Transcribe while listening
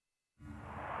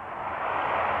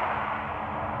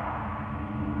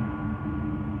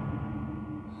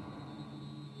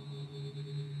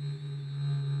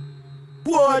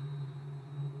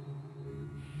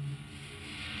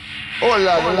Oh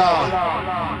la la.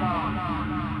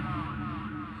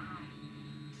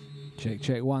 Check,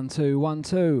 check, 1 2 1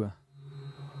 2.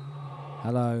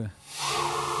 Hello.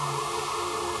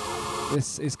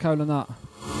 This is Kola Nut.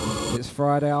 It's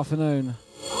Friday afternoon,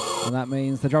 and that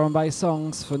means the drum and bass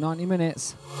songs for 90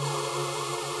 minutes.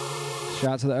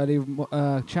 Shout out to the early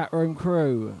chat room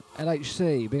crew,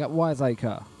 LHC, big up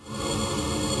Wiseacre.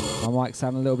 My mic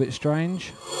sound a little bit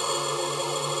strange.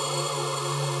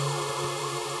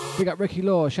 Big up Ricky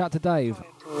Law, shout out to Dave.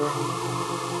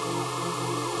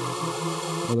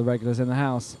 All the regulars in the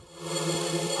house.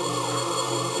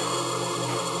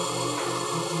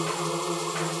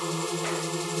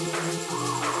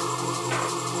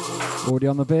 Already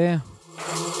on the beer.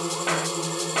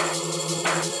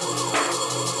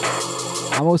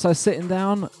 I'm also sitting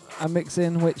down and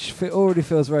mixing, which already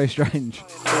feels very strange.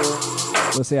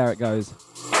 We'll see how it goes.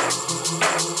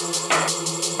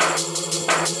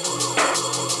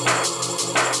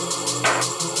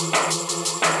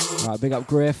 Right, big up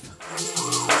Griff.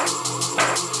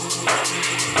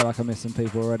 I feel like I'm missing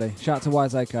people already. Shout out to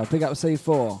Wiseacre. Big up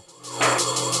C4.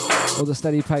 All the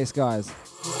steady pace guys.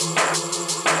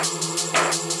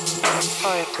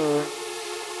 Hyper.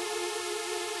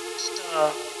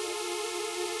 Star.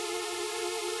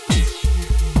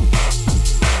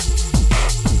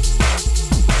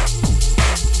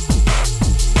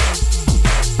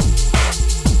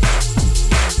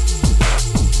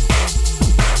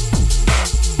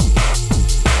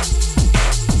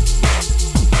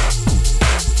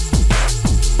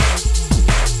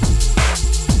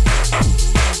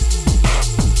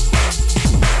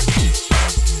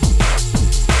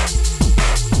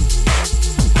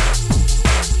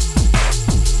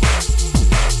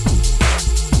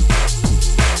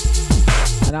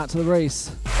 To the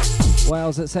Reese,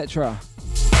 Wales, etc.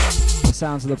 The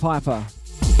sounds of the Piper.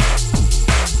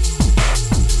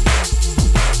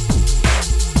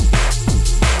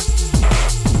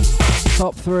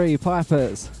 Top 3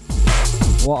 Pipers.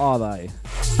 What are they?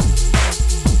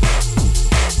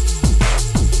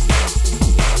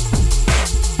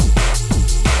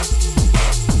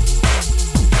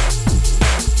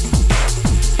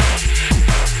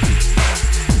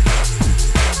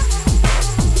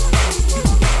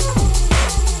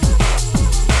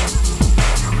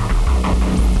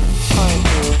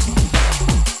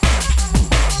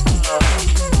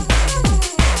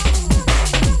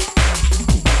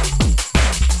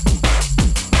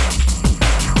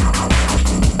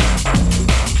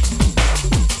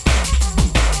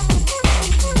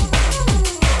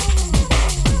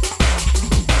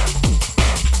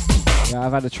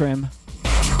 I've had a trim.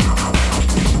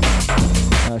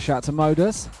 Shout out to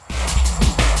Modus.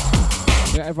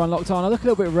 We got everyone locked on. I look a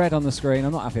little bit red on the screen.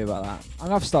 I'm not happy about that. I'm going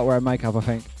to have to start wearing makeup, I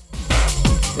think.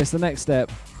 It's the next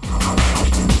step.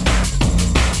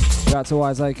 Shout out to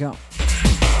Wiseacre.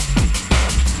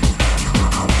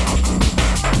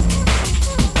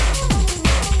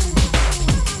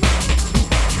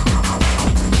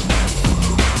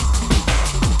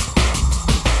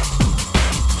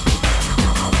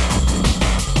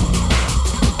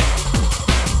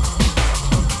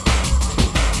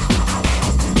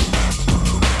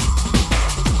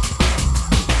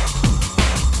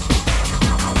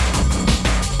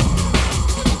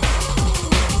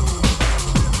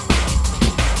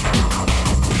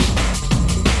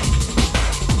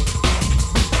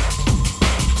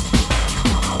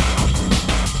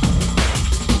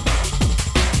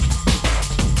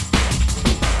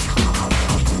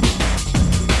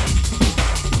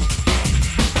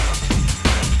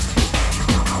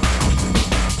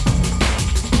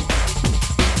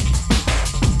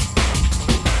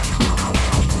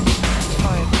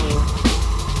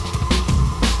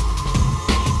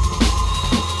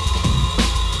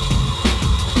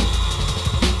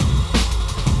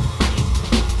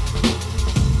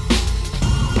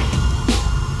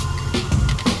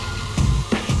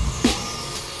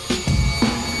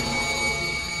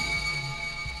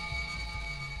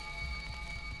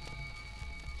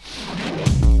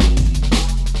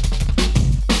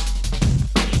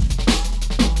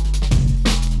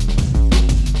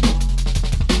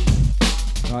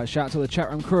 Shout out to the chat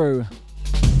room crew.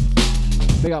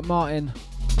 Big up Martin.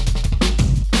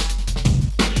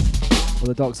 Or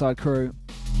the Dockside crew.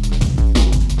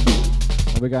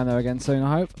 We'll be going there again soon,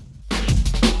 I hope.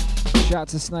 Shout out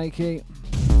to Snakey.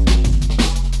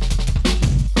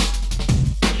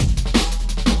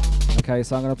 Okay,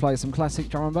 so I'm going to play some classic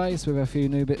drum and bass with a few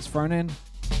new bits thrown in.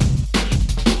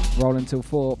 Rolling till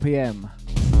 4 PM.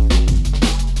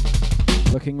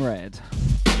 Looking red.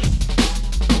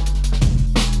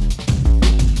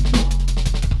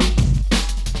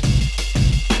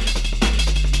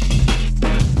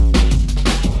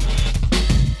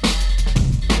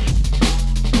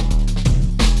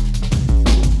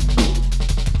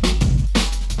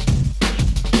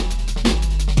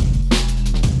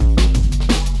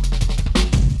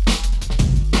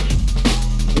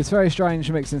 It's very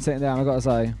strange mixing sitting down, I've got to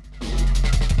say.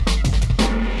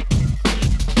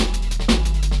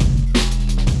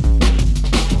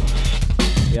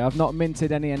 Yeah, I've not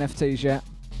minted any NFTs yet.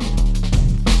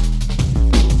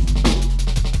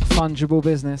 Fungible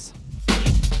business.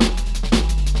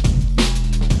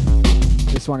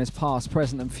 This one is past,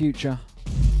 present and future.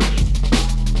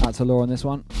 Out to Laura on this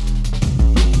one.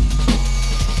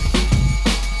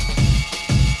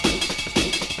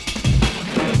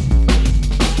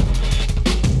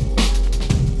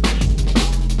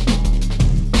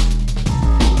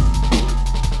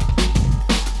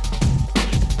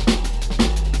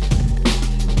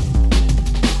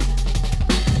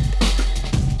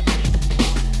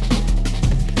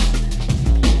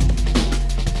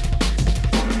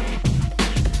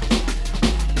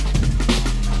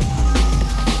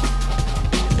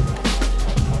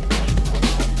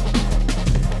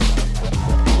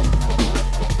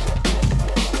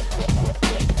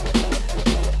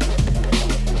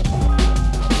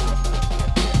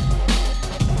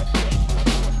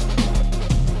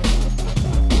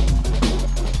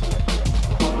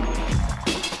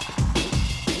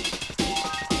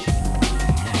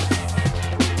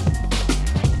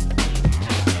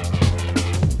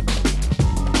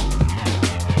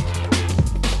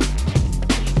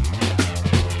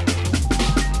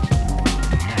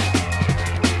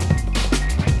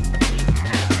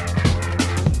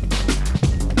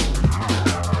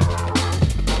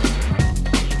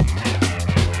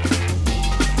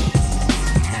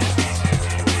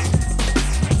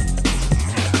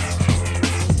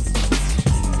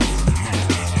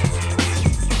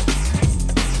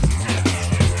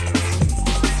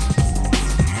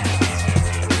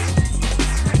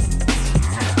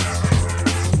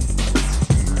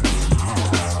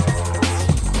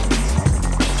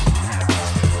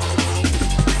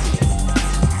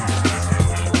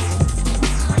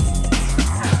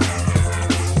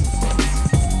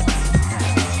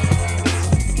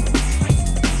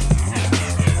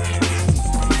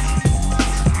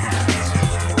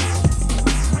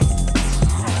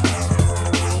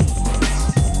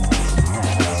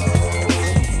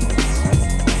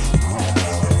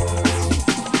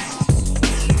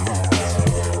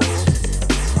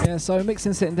 So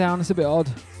mixing sitting down, it's a bit odd.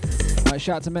 Right,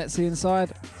 shout out to Metzi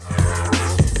inside.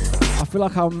 I feel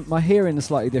like my hearing is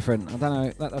slightly different. I don't know,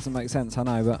 that doesn't make sense, I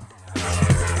know, but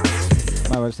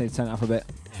maybe I just need to turn it up a bit.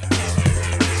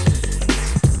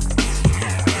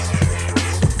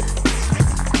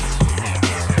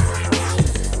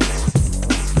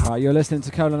 Right, you're listening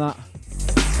to Kola Nut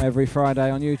every Friday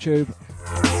on YouTube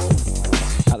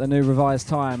at the new revised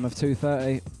time of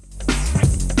 2:30.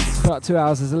 I feel like 2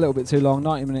 hours is a little bit too long.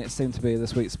 90 minutes seemed to be the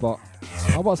sweet spot.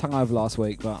 I was hungover last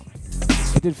week, but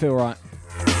it did feel right.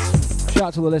 Shout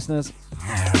out to all the listeners.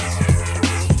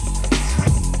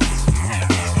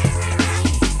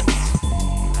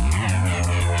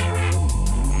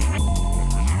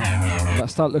 If I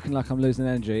start looking like I'm losing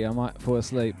energy, I might fall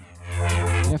asleep.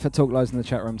 You have to talk loads in the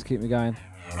chat room to keep me going.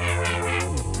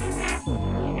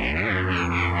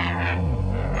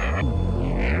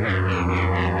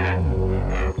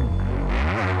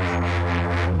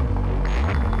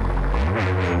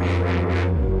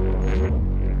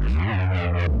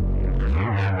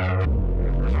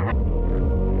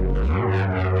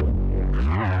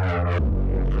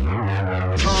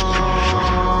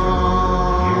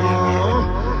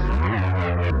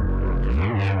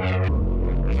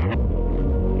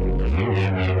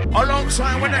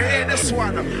 Alongside when I hear this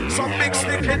one, some big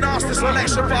stinking nasty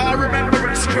selection for our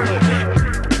remembrance crew.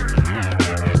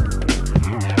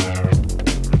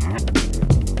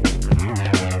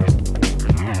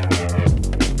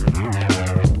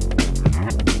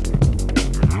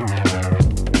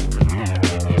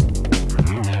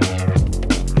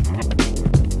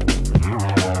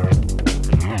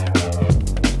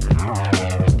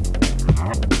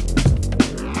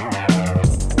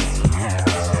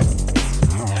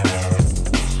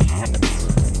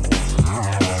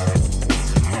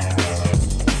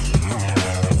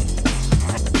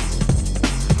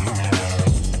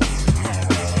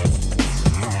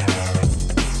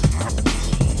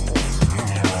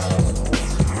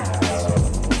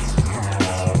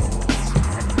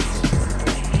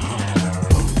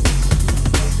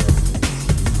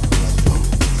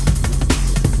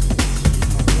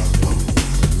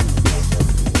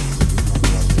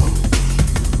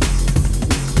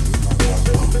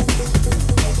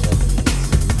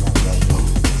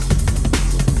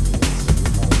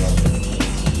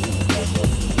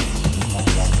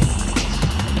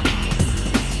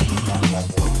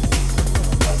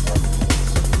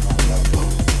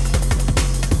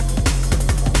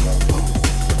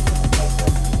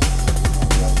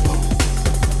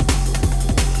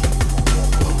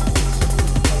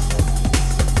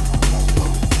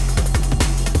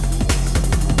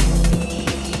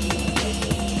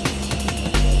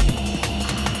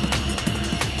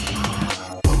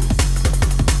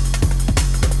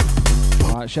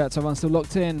 Alright, shout out to everyone still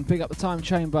locked in. Big up the time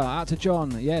chamber. Out to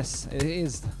John. Yes, it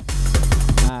is.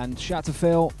 And shout out to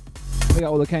Phil. Big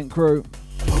up all the Kent crew.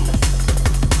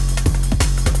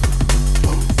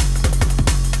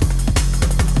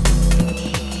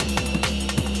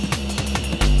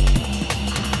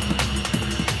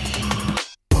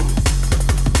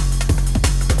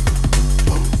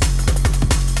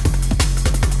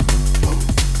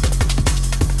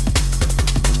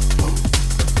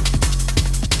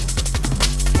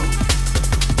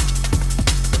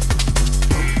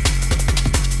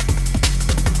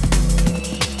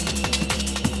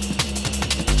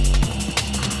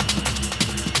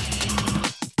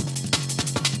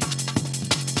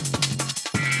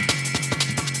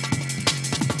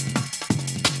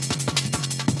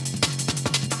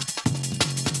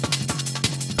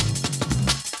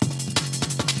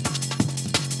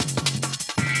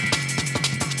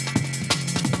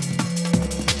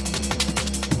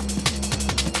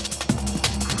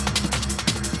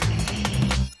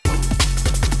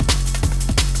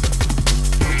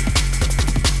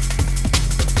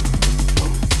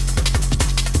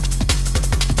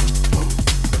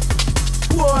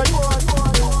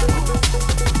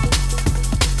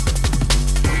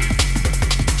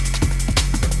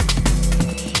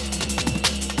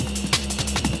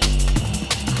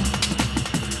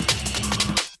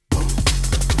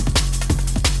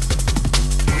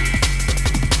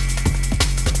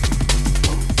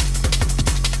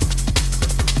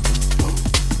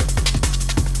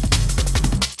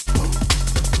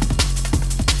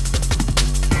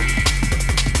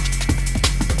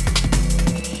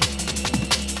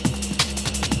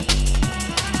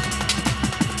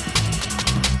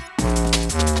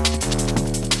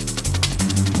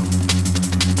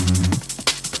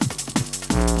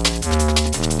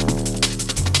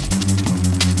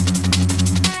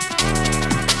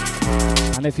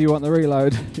 And if you want the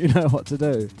reload, you know what to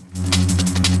do.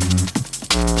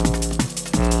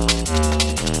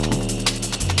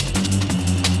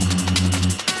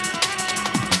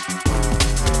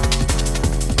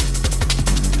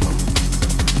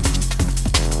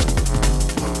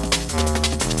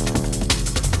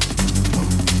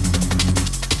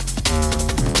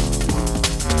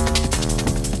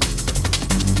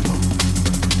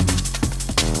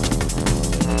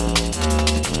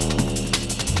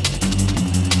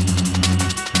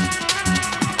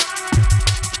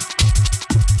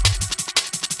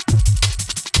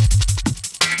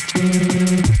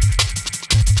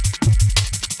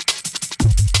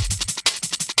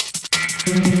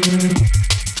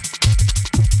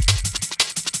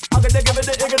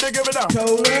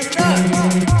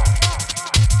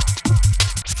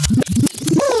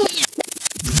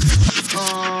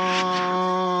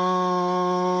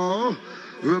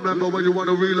 Remember when you want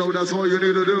to reload, that's all you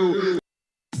need to do.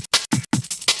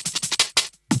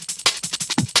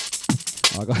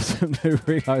 I got some new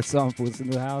reload samples in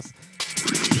the house.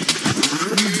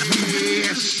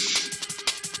 Yes.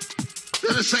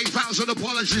 Gonna say 1,000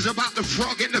 apologies about the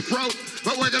frog in the throat,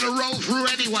 but we're gonna roll through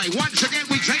anyway. Once again,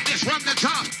 we take this from the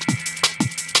top.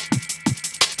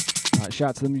 Right, shout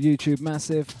out to them YouTube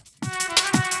massive.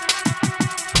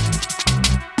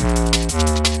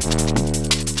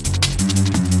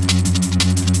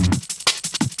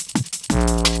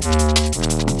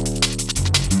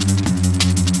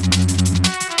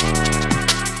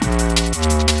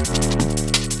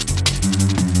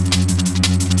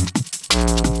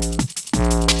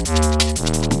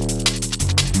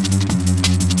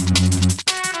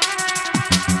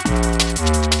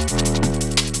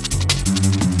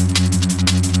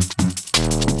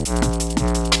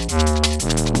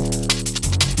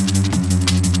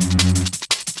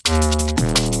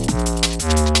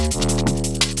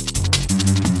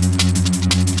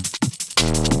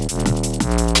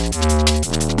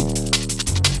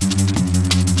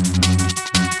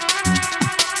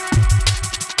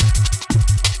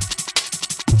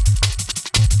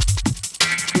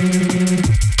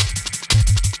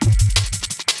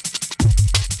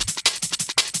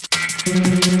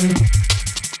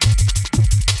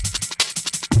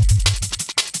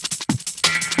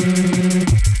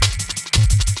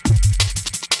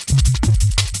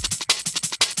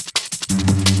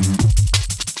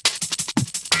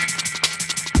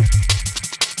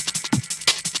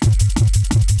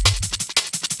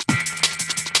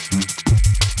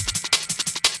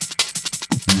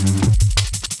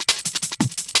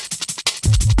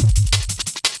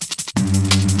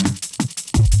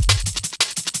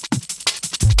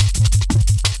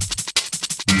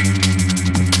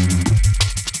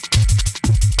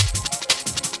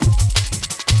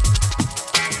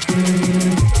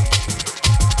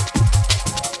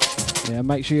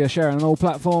 Make sure you're sharing on all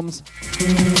platforms.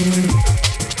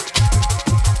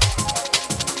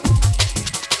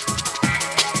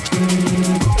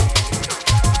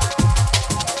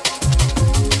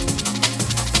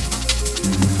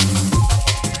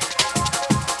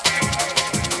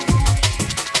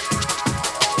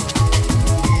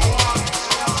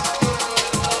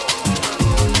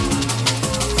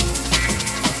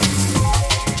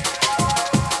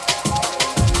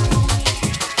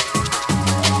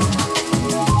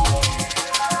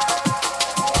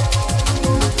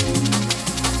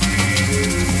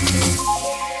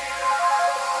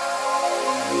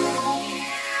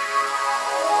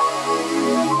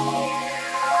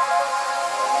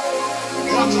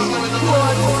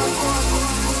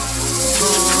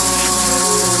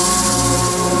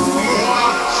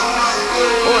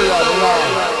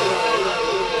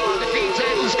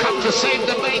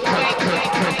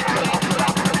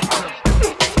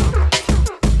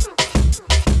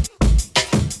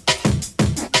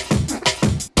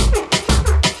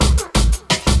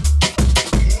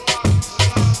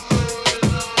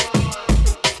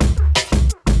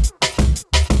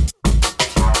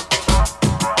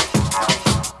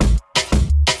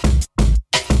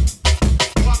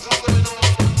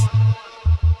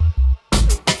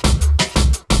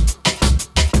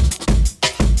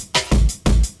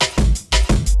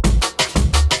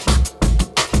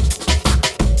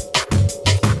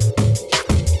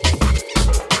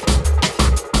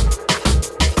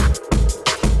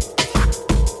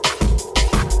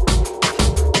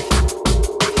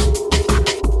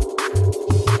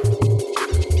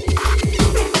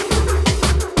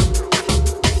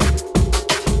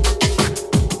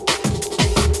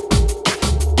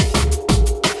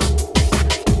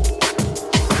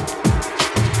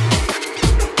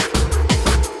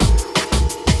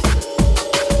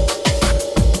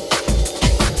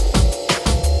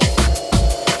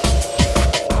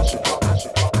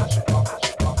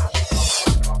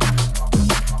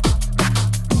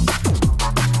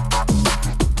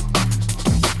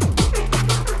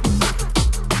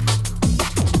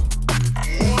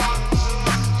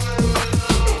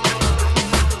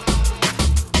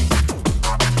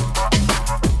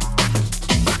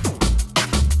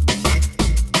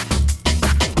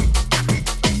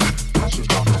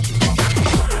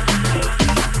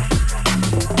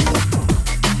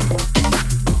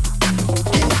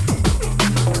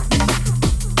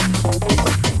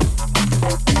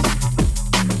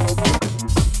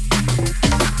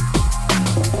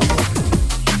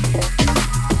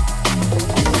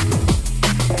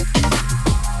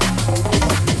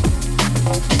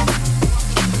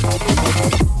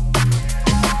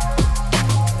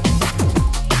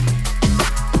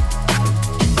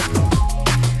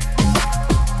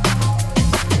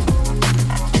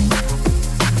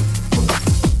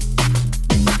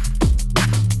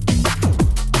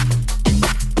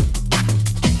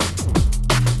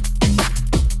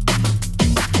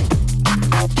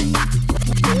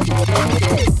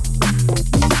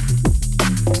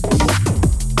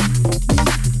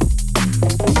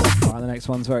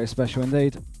 One's very special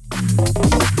indeed.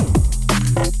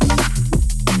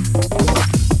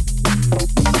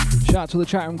 Shout out to the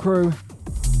chat room crew.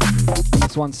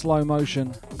 This one's slow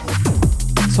motion.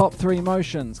 Top 3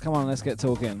 motions. Come on, let's get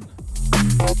talking.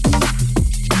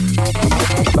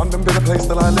 London be the place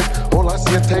that I live. All I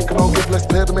see is take no give, let's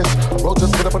clear the mist. Road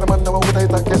just get up on the man, now over there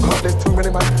that get caught. There's too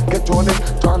many man, get joined in.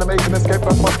 Trying to make an escape,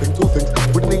 that's one thing, two things.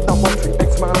 We need not one thing,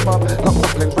 X amount of mob. Not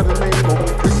one plane, ready to make it go.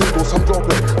 Three singles, some draw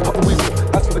play, pop the weasel.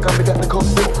 That's for the gun to get the coast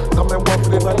still. Some men work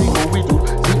with it like legal, we do.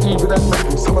 CE with that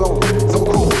man, some alone, some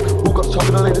crew. Who got shot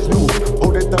with the latest news?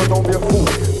 Hold it down, don't be a fool.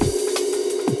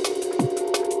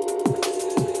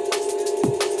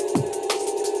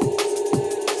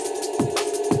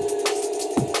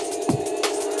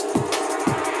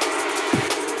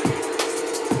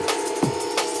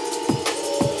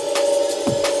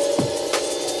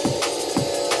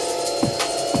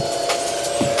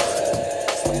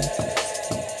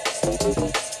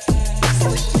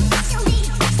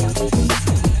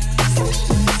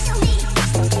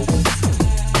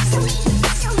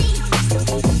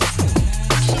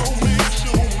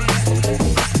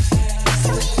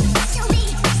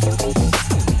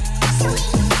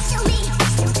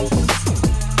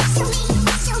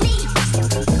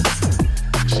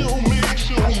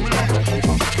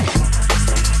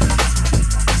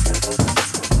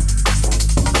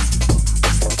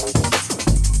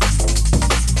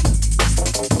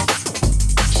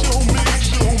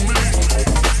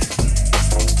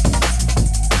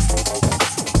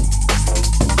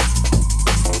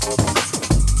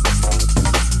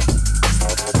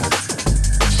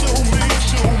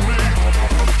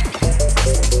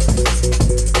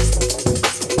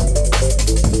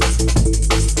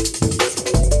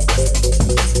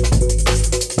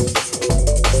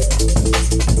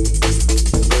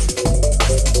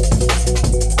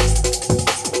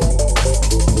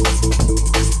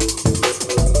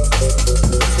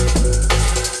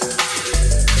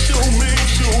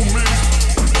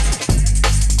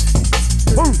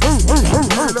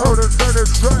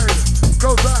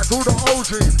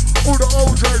 machine. All the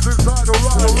OJs inside the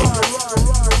ride.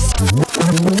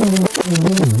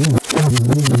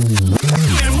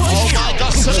 Oh my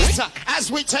God, sister,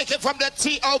 as we take it from the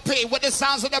T.O.P. with the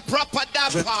sounds of the proper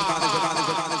damper.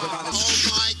 Oh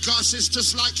my gosh, it's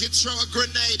just like you throw a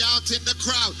grenade out in the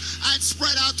crowd and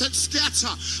spread out and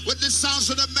scatter with the sounds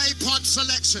of the Maypod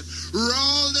selection.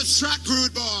 Roll the track,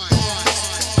 rude boy.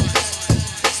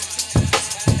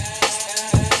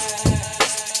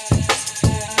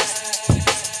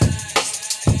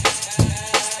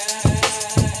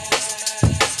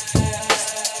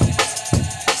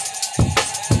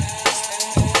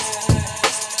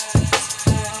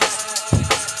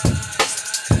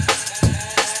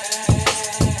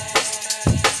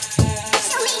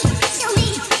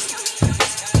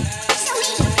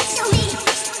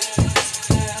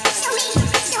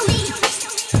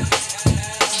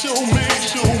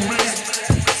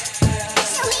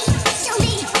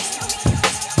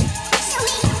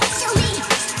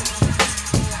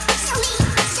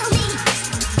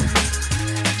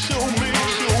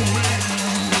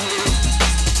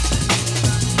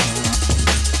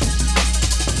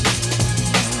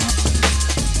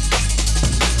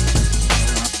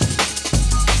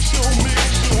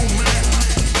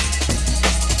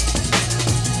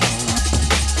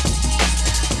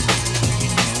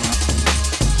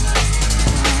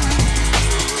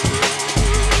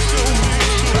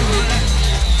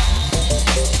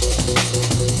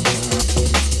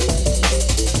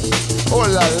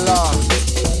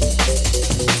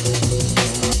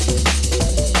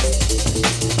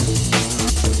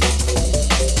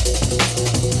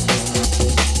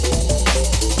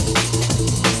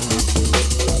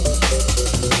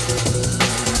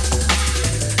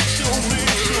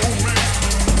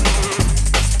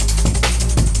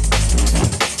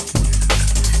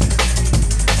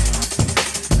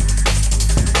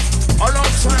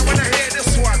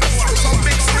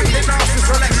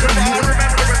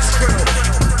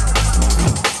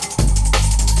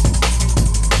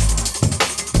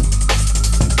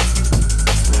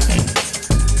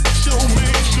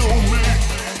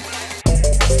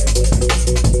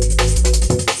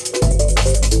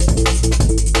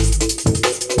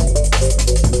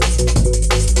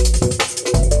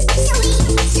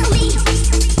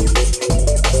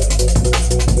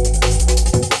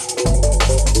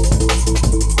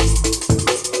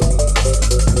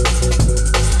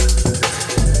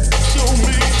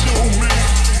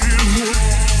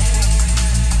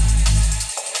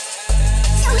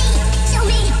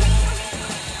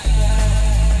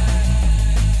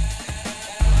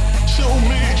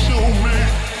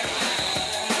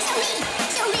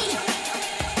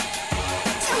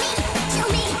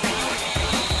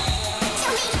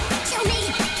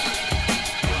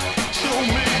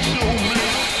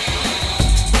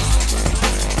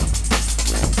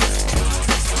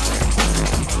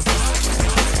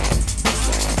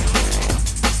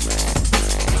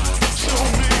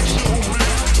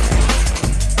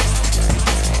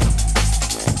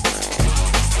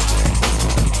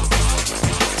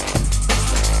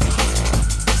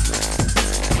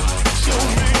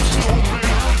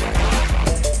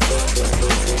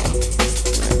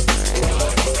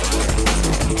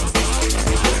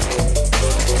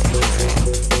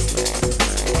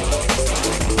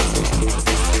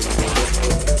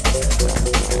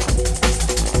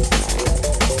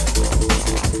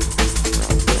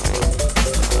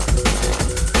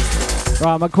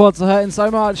 Right, my quads are hurting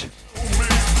so much.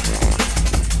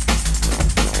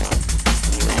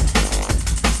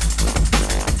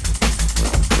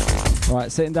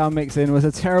 Right, sitting down mixing was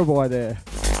a terrible idea.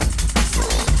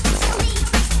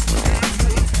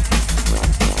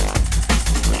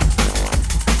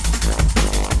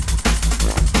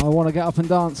 I want to get up and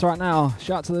dance right now.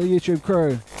 Shout out to the YouTube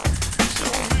crew.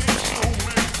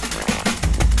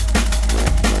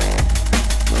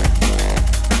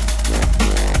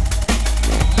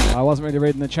 I wasn't really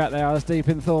reading the chat there, I was deep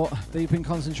in thought, deep in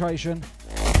concentration.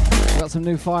 Got some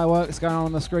new fireworks going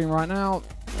on the screen right now.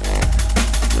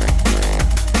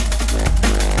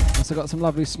 Also got some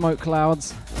lovely smoke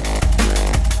clouds.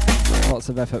 Lots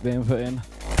of effort being put in.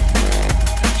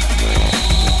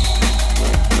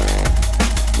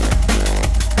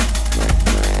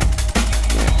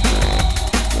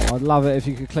 I'd love it if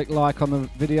you could click like on the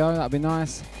video, that'd be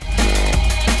nice.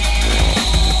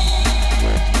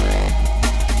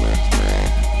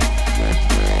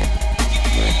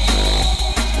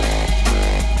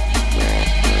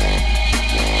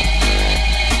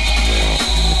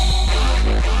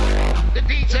 The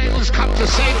DJ who's come to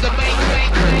save the main.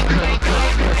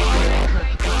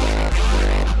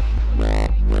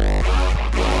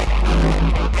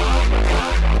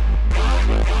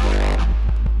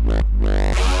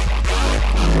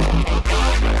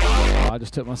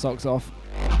 just took my socks off.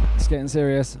 It's getting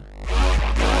serious.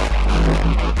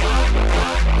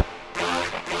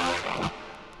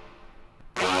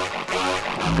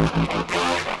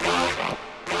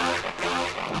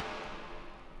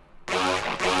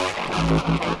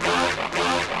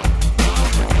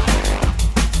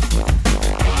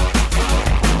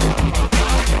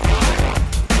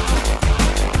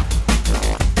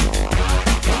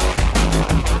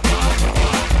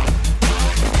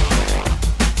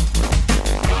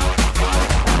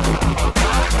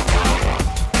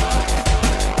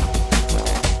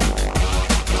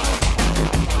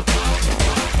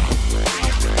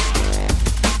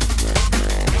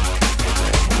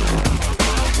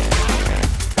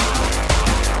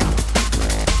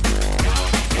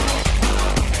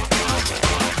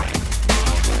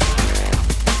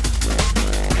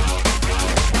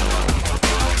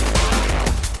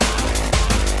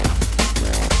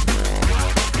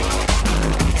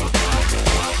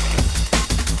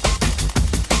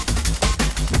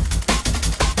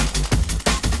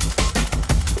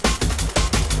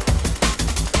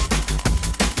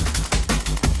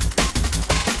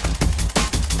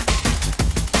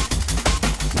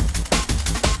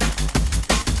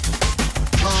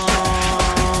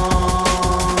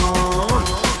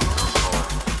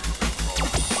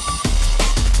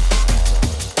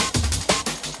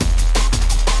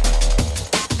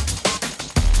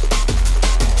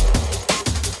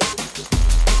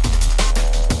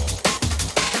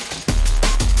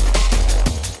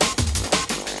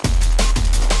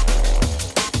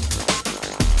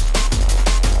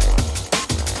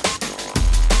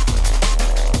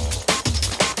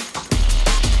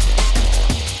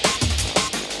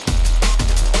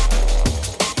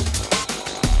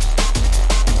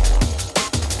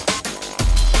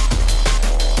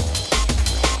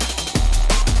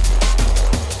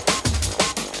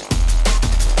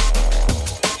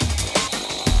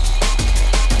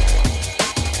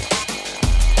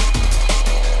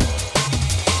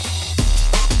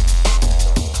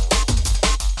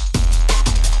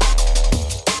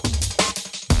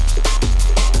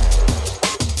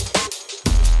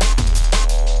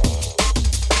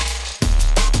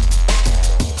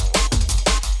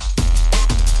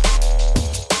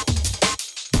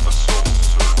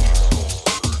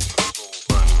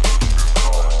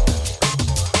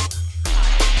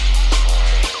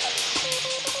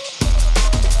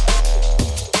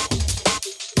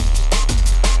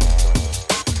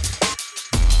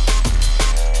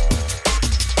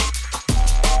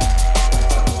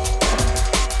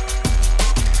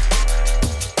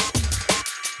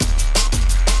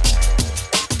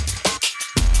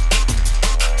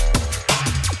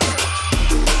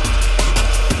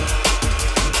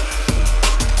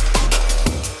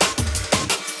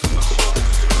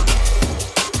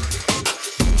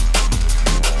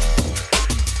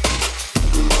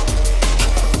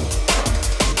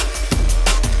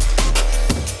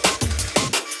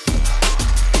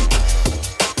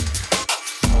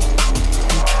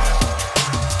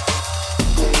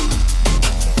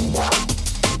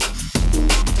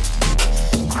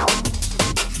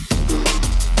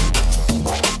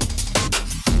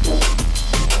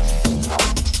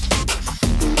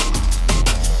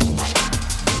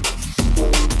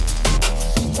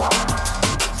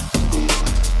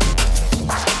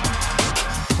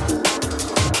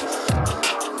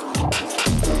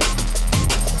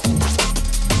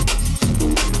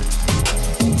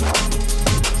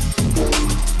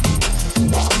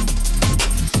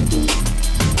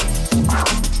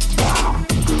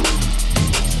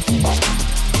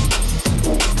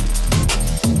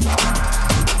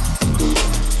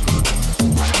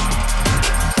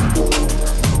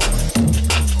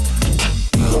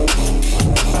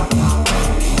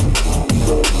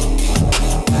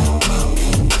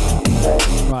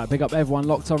 Big up everyone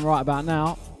locked on right about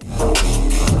now.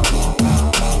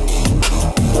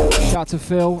 Shout out to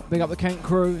Phil, big up the Kent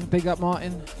crew, big up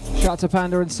Martin. Shout out to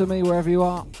Panda and Sumi, wherever you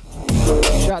are.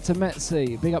 Shout out to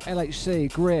Metzi, big up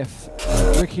LHC, Griff,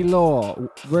 Ricky Law,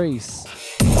 Reese.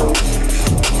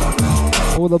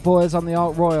 All the boys on the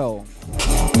Ark Royal.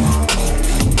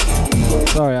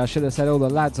 Sorry, I should have said all the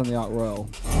lads on the Ark Royal.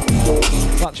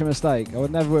 Such a mistake. I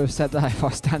would never have said that if I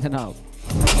was standing up.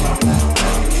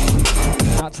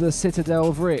 Out to the Citadel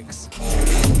of Ricks.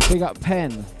 Big up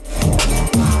Penn.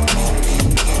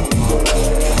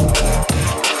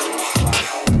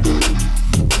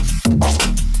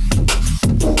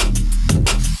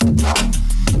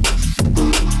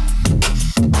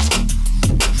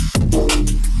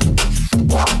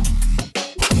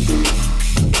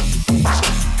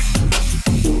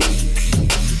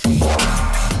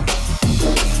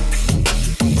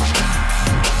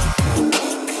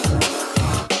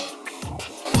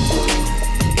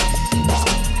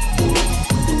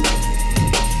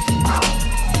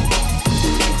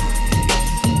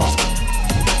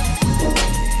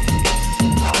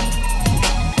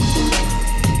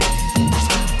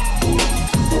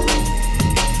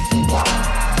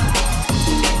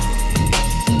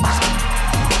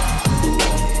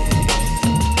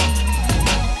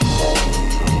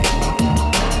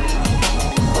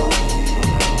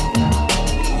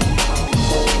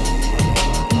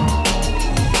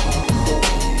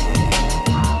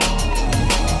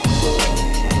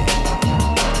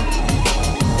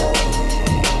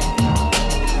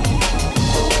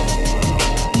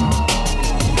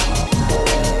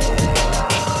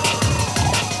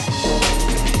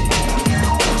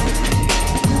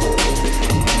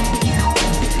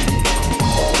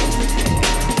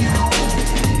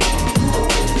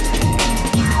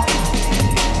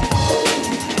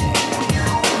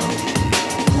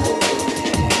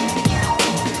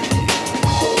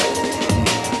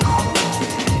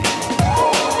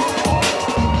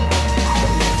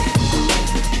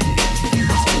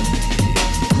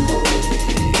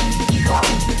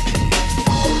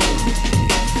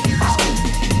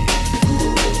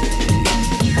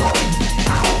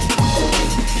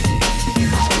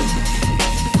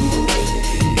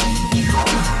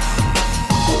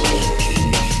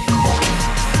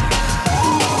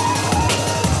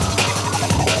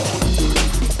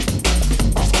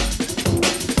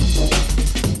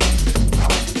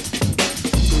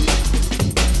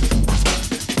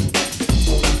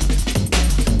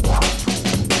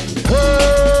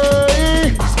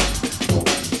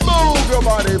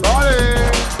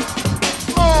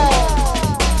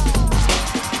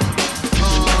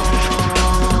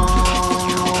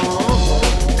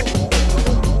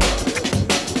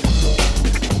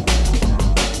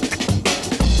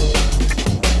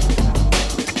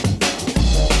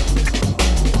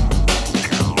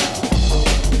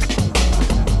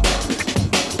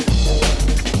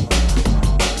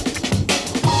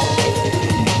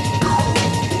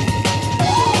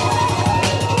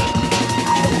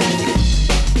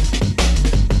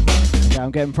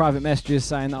 getting private messages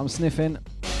saying that I'm sniffing.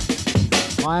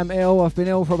 I am ill. I've been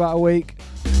ill for about a week.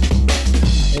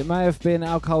 It may have been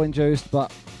alcohol induced,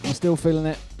 but I'm still feeling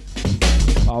it.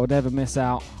 I would never miss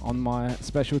out on my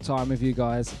special time with you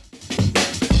guys.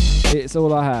 It's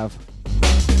all I have.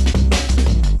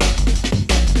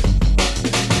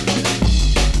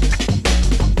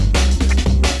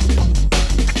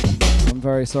 I'm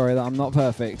very sorry that I'm not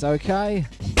perfect, okay?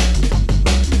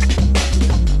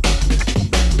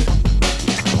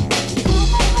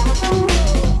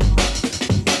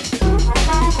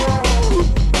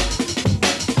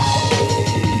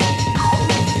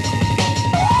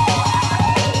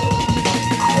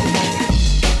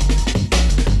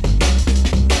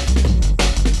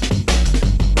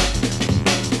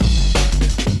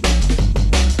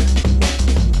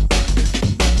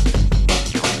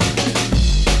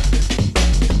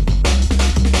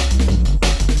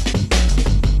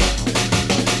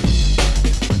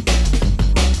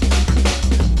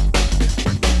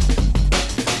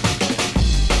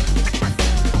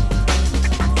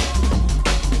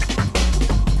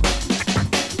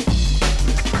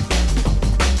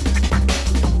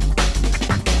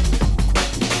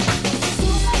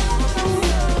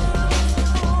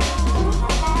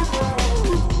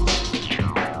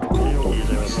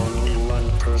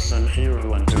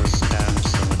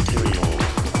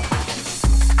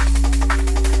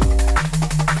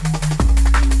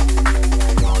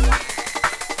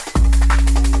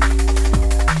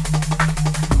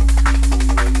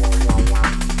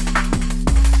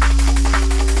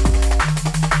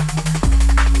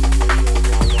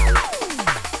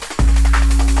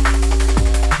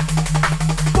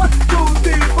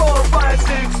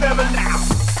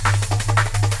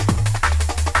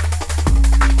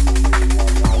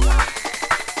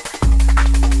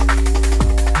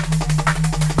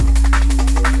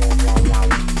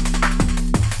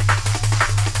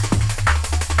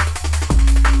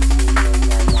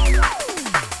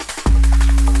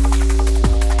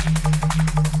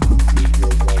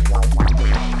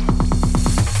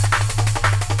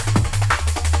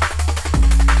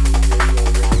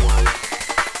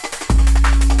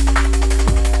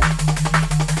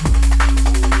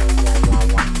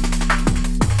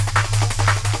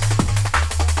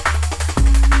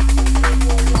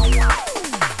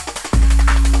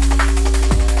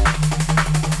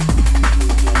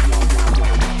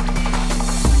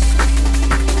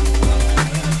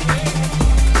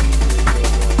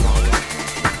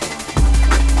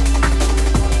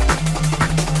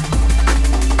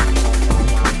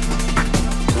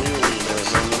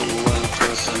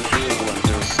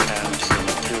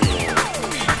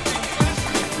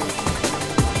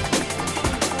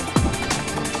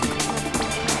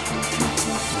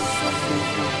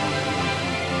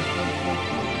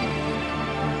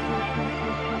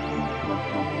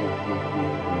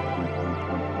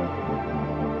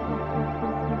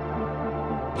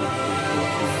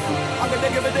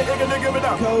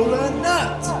 Kola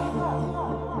nut.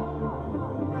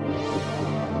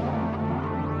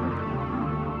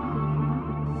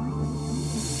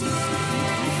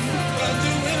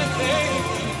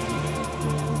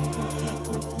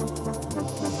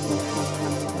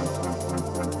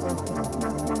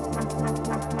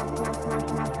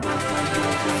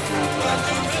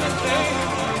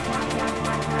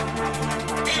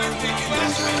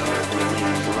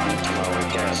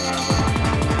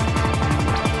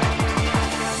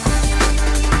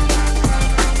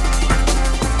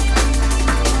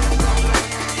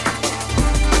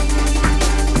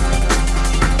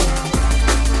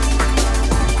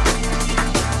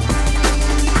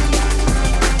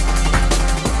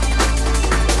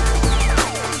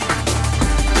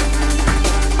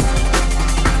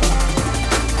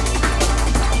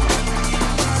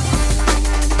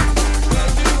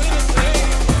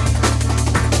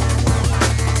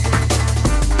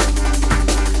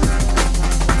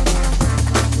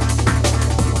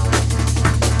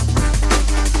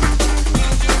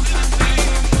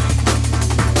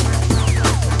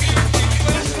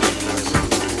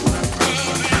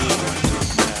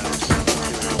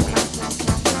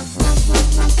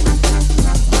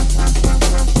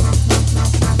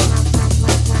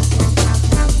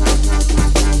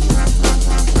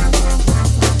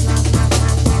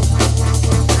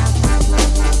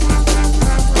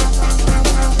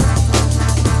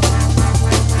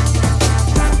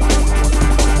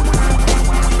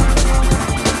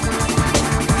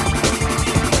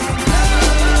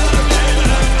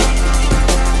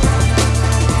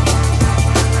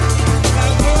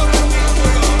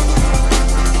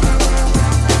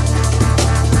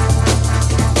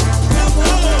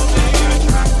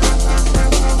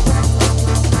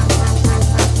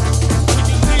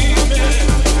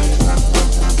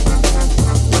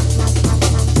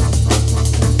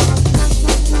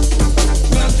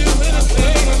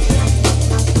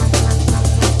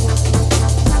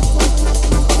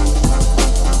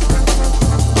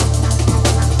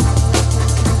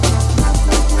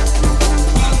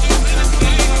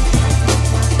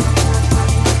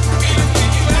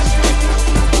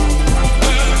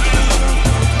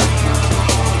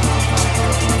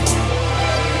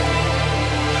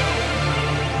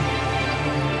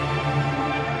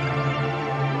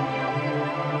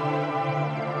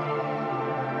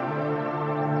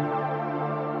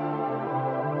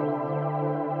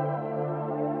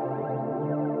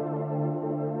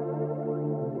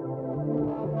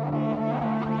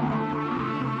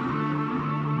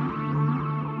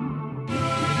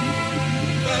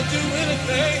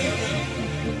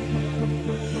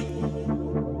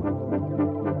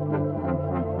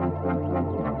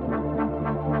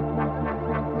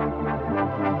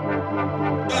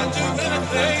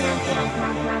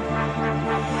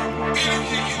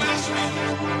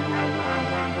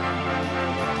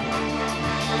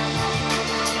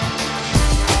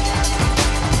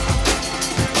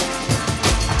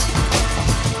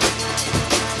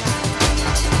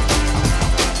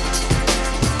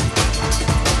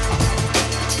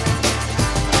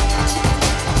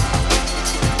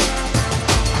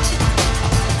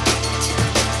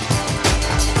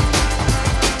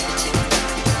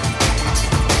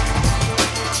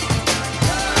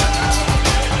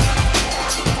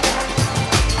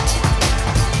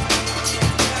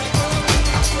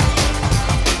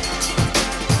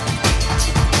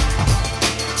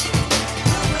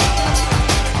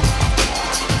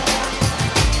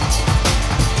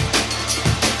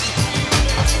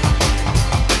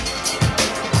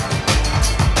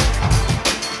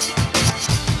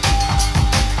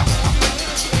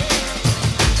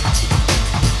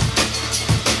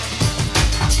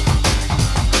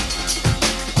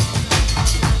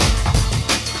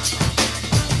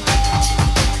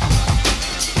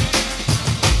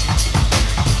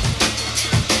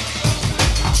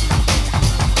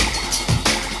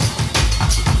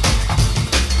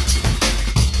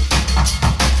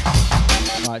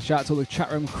 Shout out to all the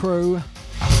chat room crew.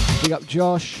 Big up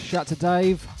Josh. Shout out to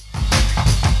Dave.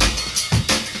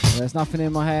 There's nothing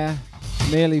in my hair,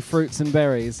 merely fruits and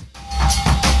berries.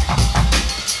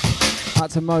 Shout out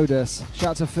to Modus.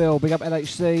 Shout out to Phil. Big up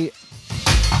LHC.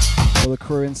 All the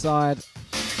crew inside.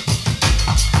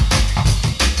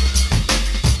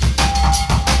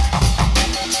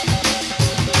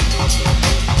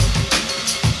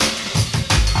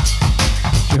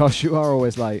 Josh, you are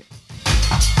always late.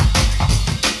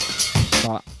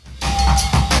 But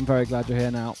I'm very glad you're here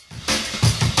now.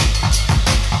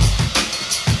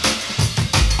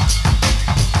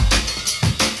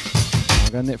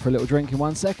 I'm going to nip for a little drink in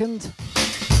 1 second.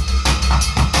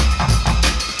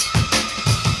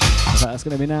 That's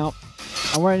going to be now.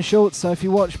 I'm wearing shorts, so if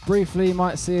you watch briefly, you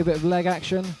might see a bit of leg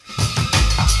action.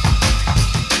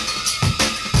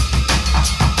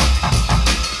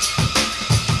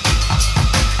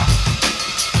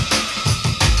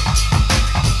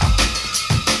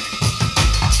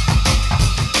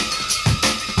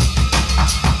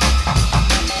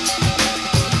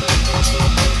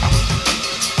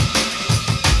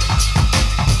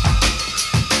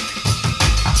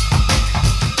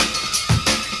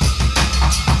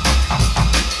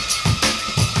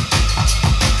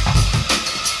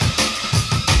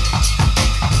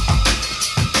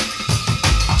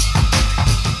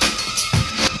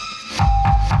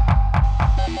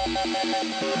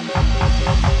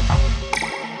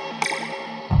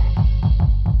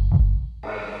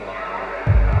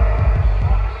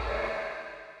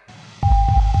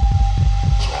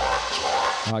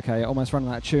 Okay, almost running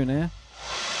out of tune here.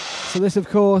 So this, of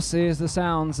course, is the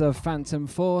sounds of Phantom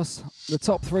Force. The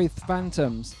top 3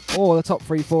 Phantoms, or the top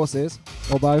 3 Forces,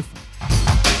 or both.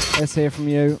 Let's hear from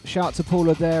you. Shout to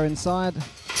Paula there inside.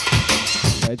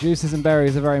 Yeah, juices and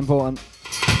berries are very important.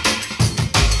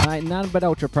 Ain't none but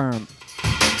ultra perm.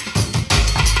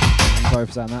 I'm sorry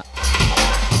for saying that.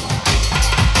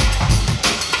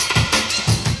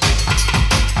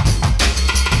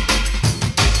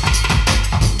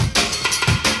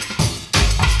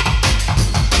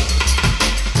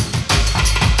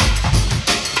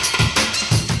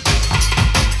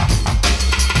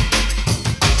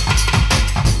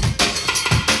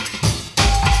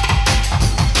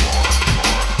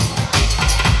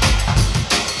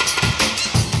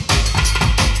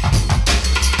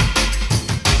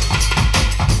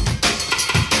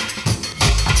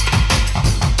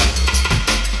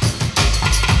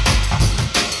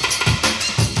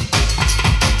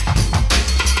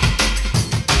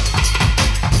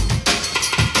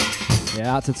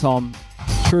 Out to Tom,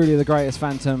 truly the greatest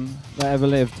Phantom that ever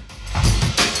lived.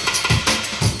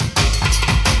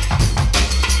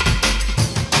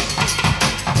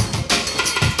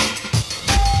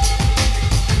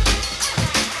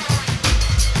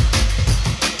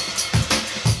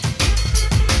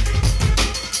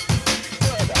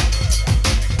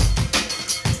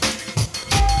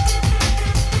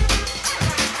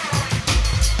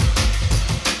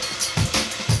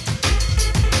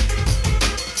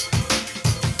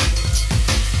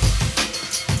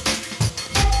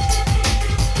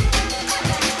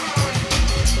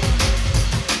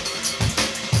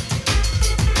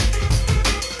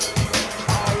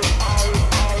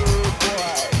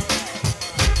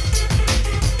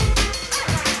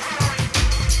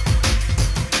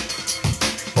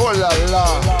 Oh la la.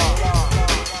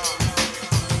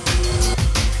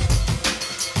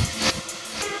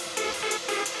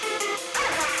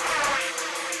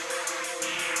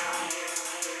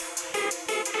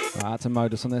 Right, I had to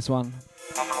modus on this one.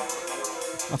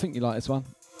 I think you like this one.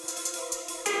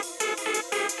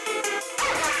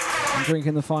 I'm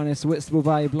drinking the finest Whitstable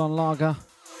Bay Blonde Lager.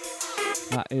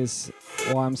 That is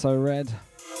why I'm so red.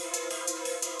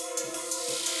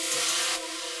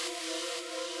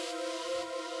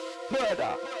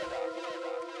 Murder.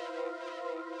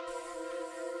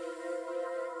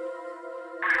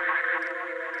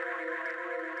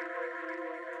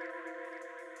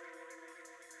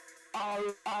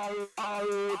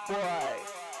 Oh boy.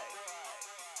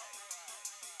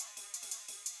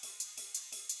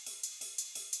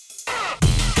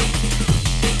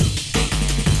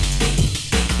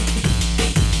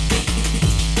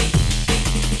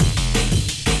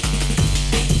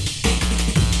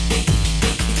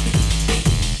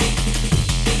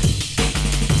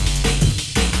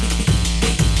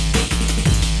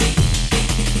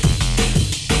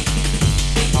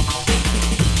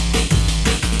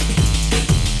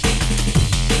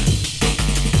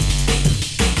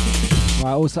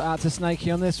 Right, also out to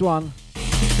Snakey on this one.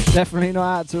 Definitely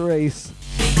not out to Reese.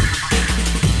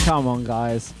 Come on,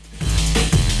 guys.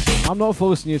 I'm not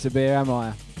forcing you to be here, am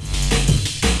I?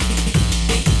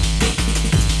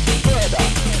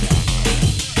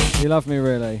 You love me,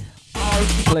 really?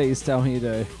 Please tell me you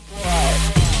do.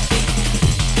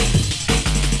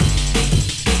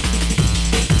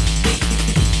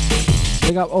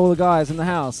 Big up all the guys in the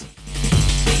house.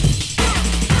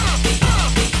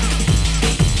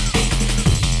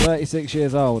 36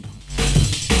 years old.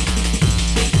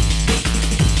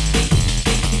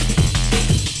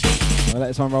 I'll let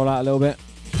this one roll out a little bit.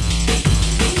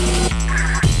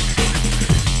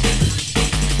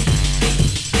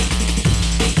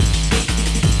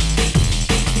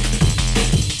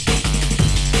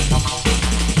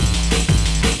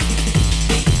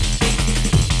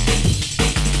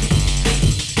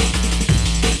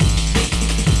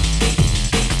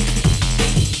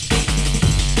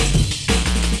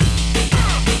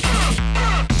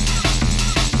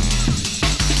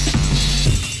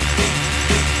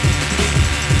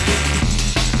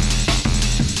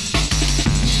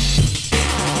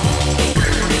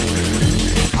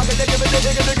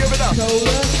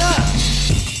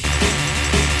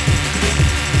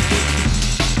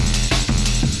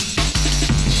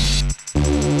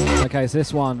 Okay, so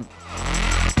this one,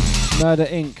 Murder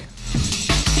Inc.,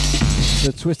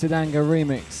 the Twisted Anger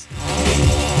remix.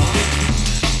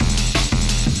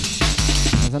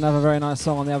 There's another very nice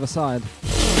song on the other side.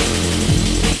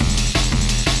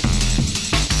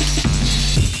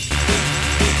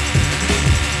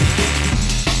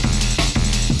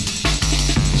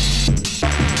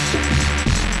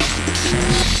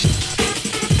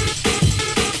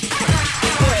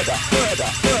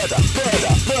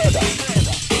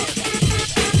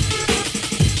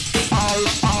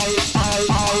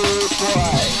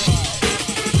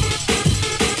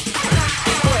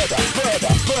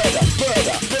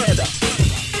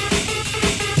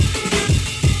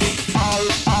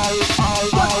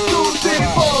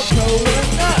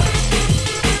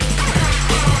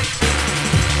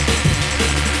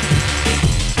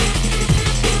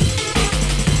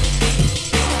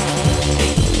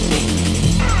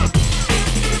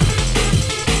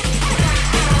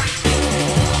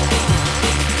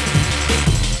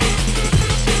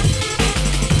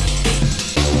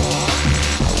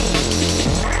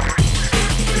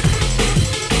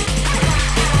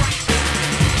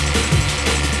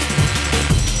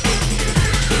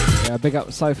 Big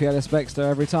up Sophie Ellis Bextor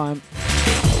every time.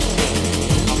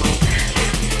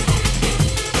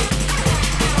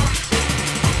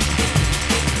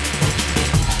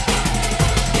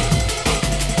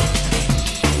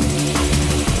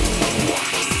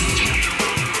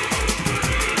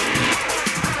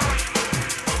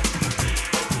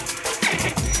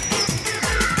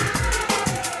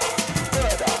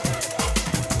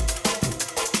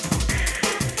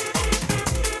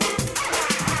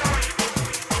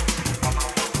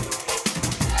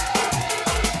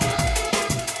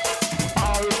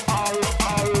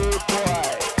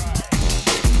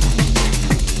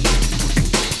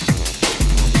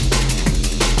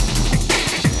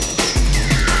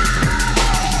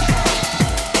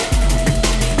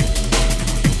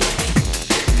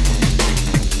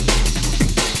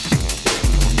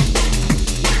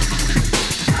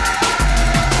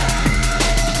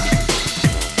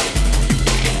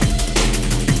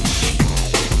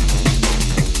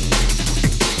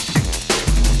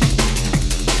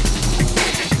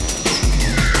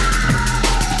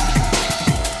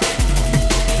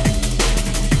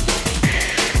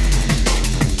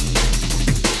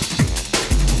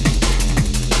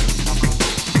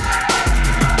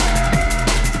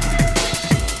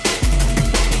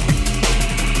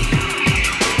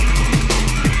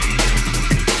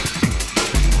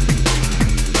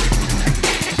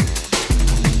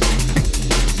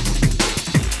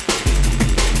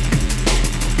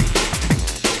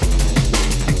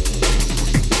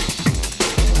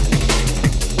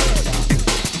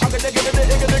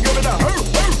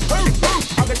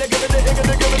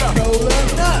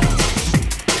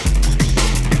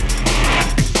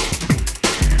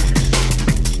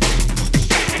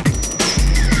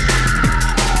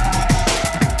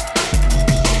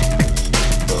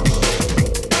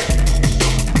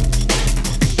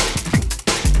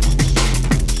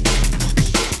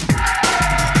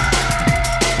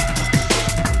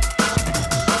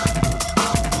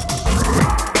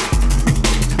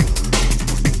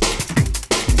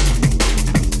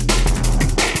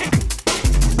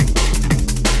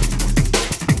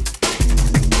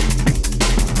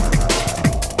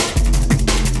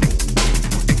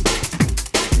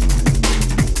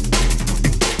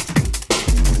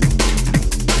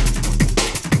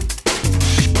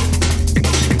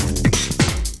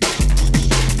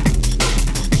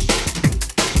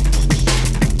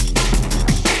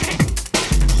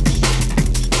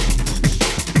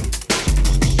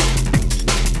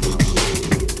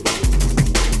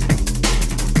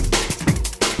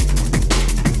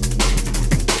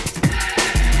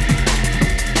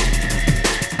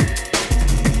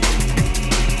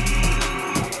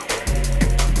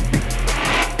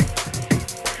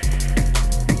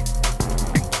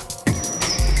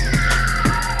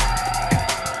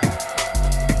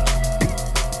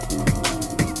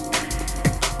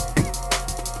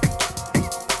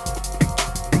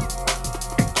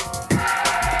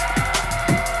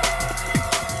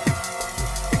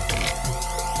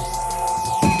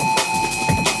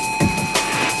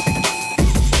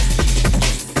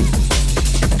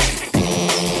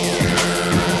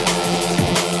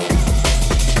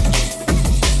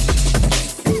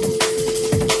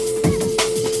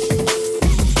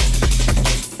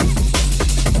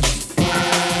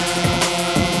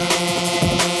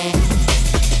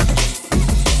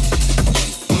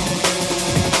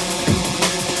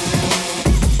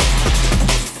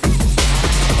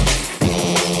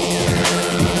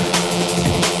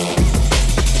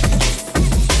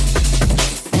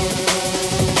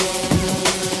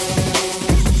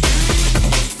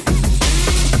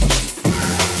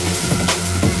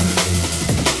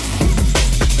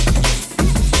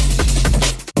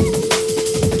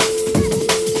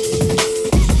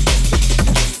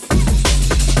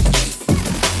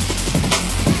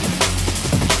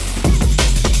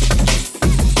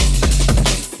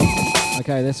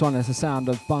 Okay, this one is the sound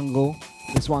of Bungle.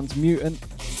 This one's Mutant.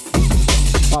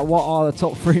 But what are the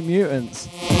top 3 mutants?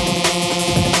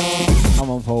 Come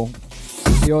on, Paul.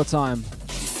 Your time.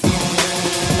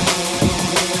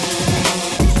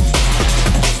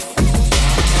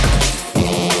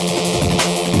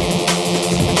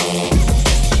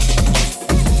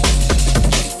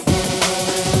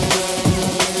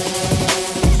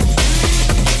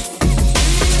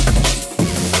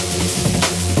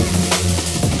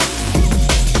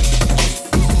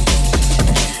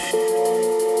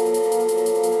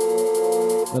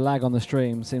 The lag on the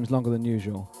stream seems longer than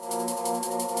usual.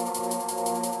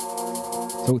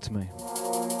 Talk to me. 19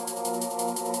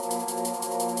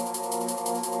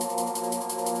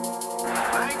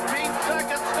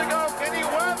 seconds to go. Can he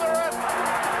weather it?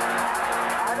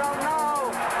 I don't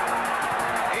know.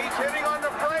 He's hitting on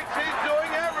the brakes. He's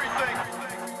doing everything.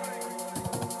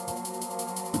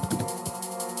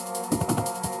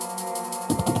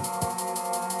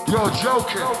 You're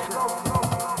joking.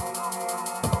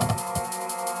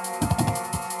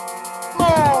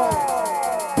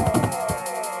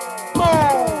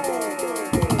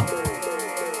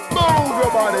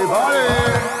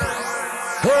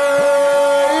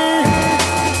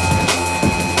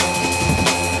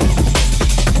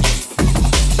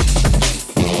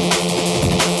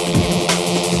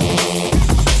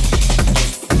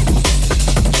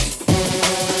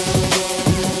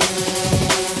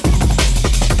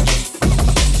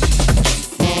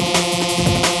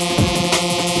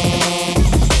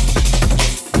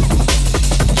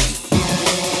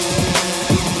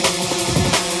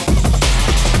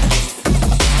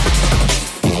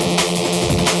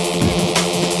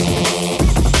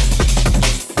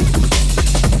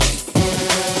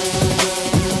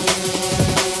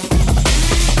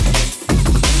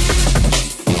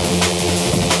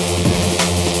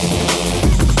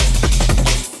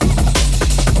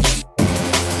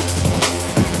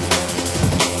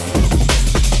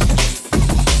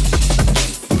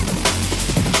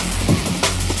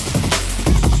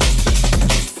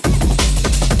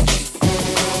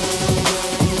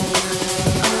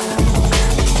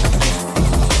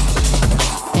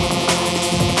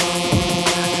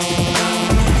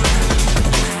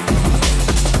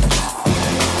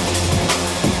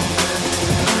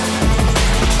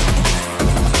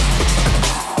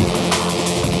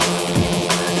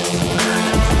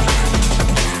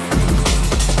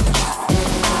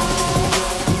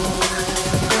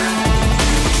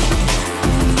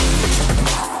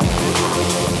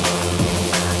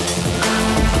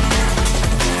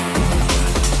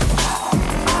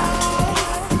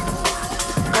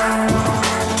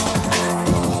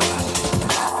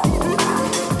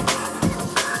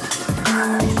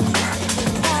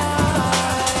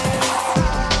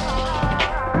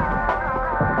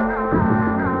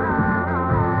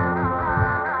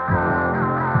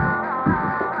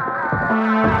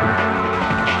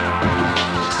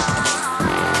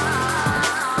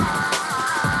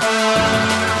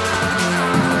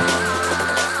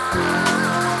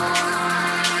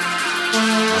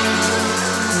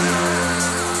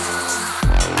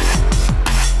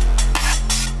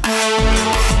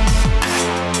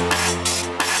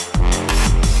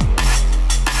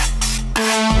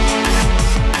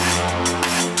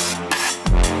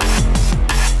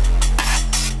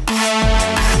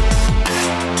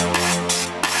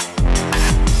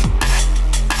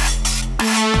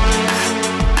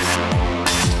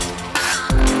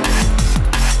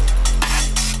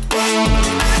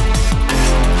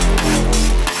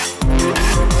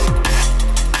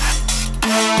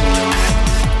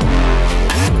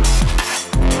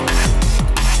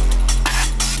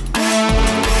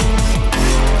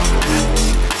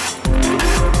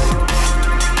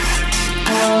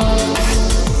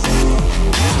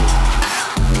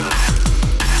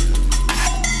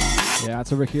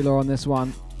 To Ricky Law on this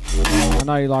one. I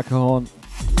know you like a horn.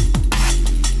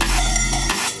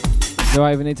 Do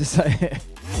I even need to say it?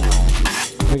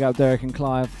 Big up Derek and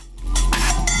Clive.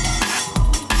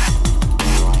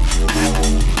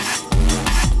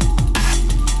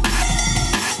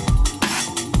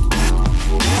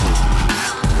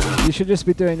 You should just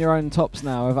be doing your own tops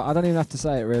now. I don't even have to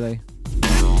say it really.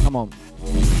 Come on.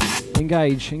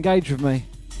 Engage with me.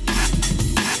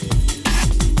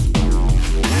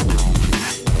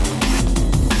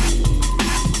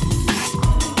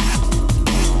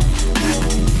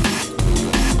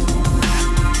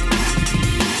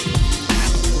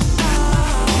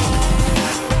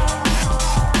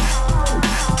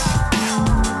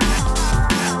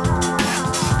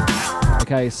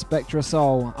 Okay, Spectra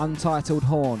Soul, Untitled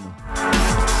Horn.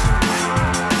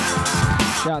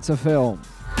 Shout to Phil.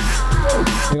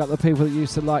 We got the people that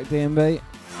used to like D&B.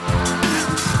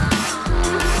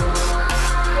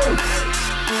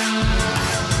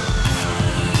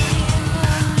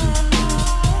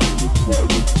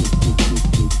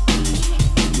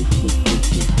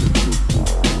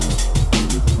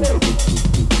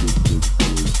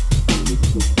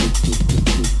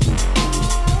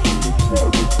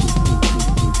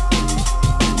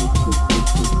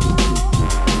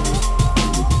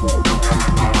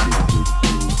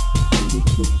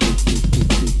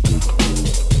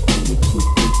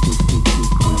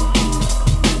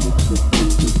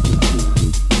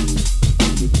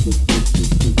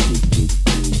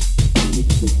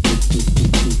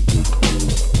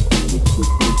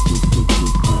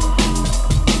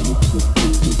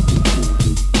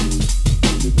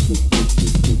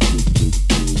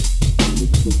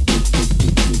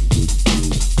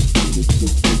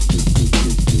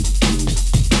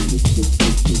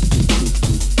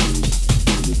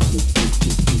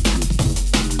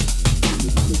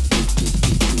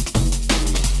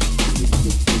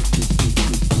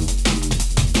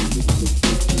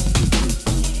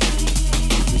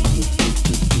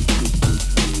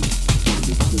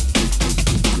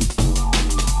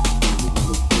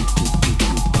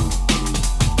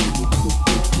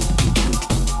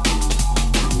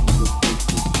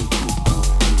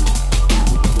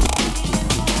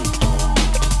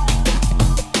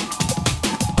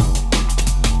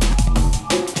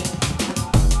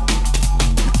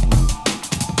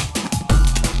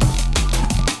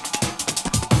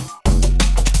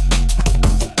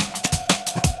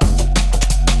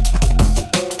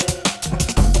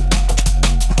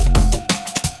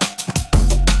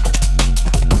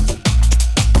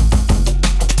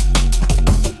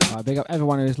 Big up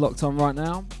everyone who's locked on right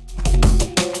now.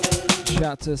 Shout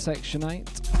out to Section 8.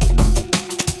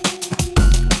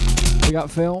 Big up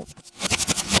Phil.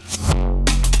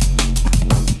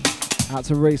 Out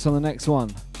to Reese on the next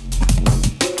one.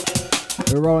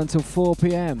 We're rolling until 4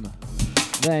 PM.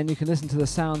 Then you can listen to the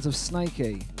sounds of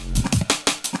Snakey.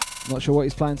 Not sure what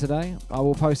he's playing today. I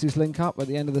will post his link up at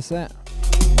the end of the set.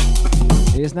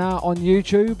 He is now on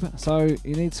YouTube, so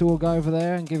you need to all go over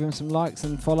there and give him some likes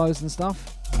and follows and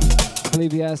stuff. I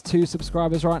believe he has 2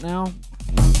 subscribers right now,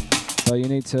 so you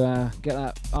need to get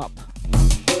that up.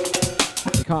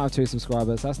 You can't have 2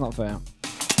 subscribers, that's not fair.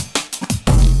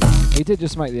 He did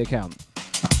just make the account.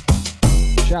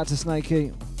 Shout out to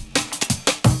Snakey.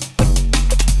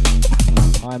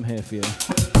 I'm here for you.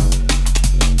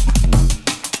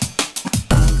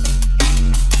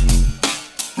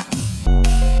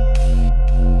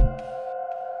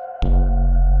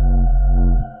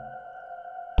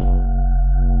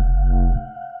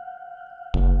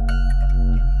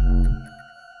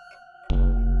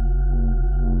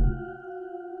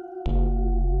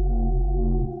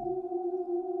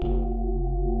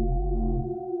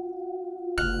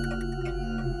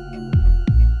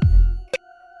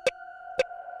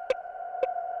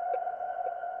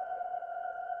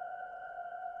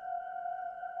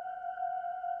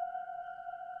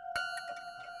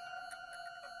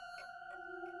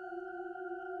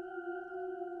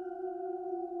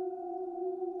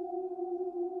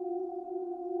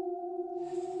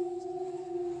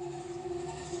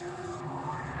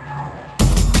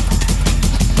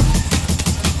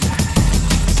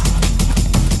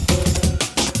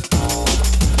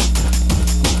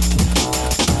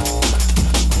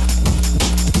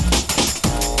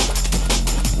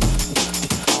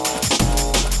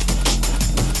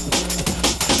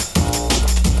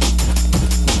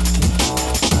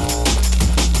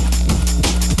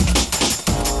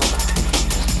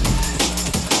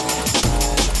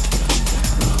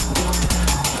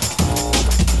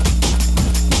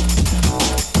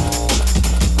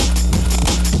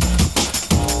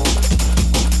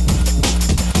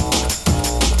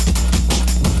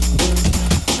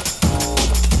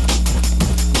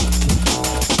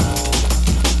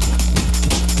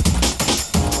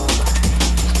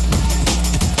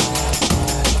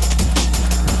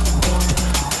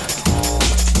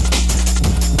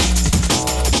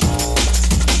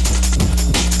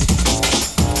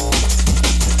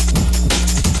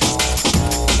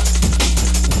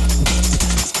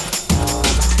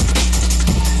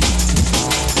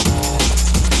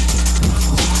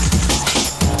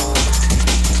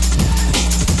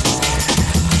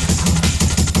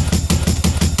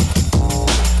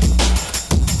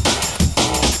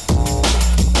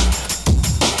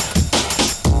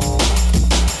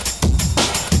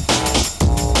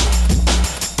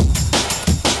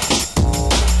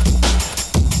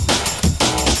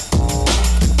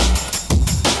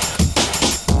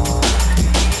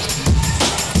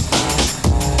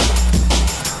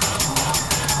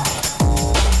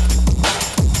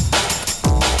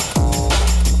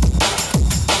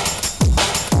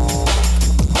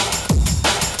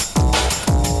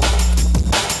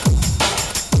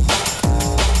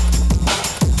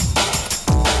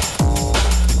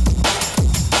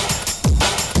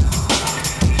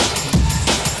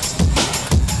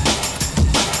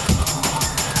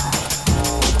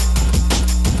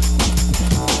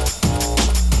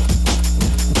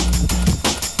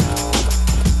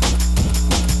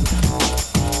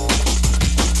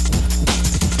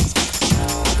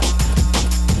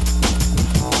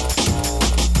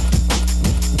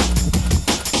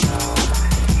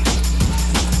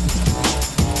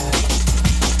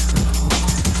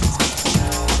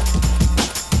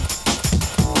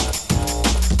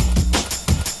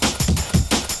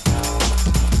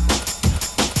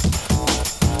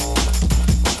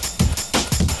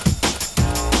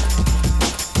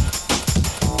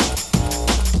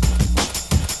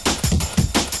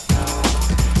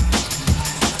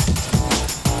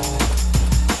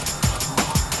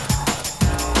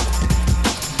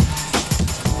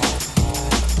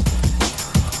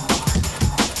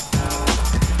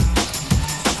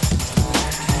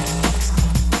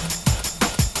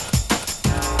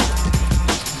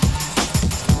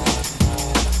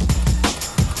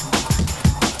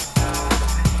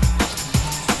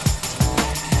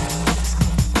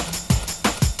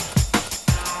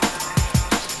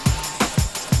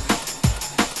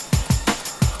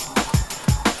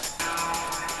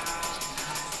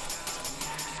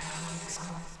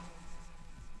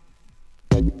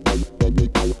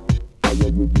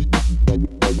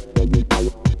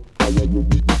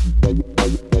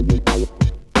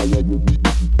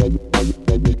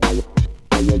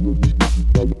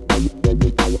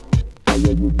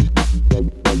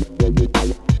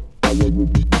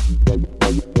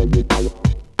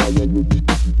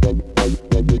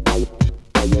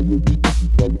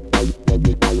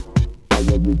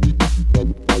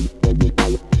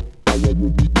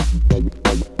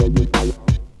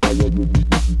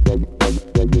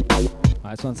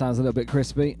 This one sounds a little bit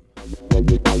crispy.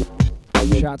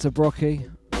 Shout out to Brocky.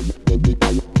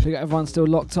 Big up everyone still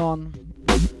locked on.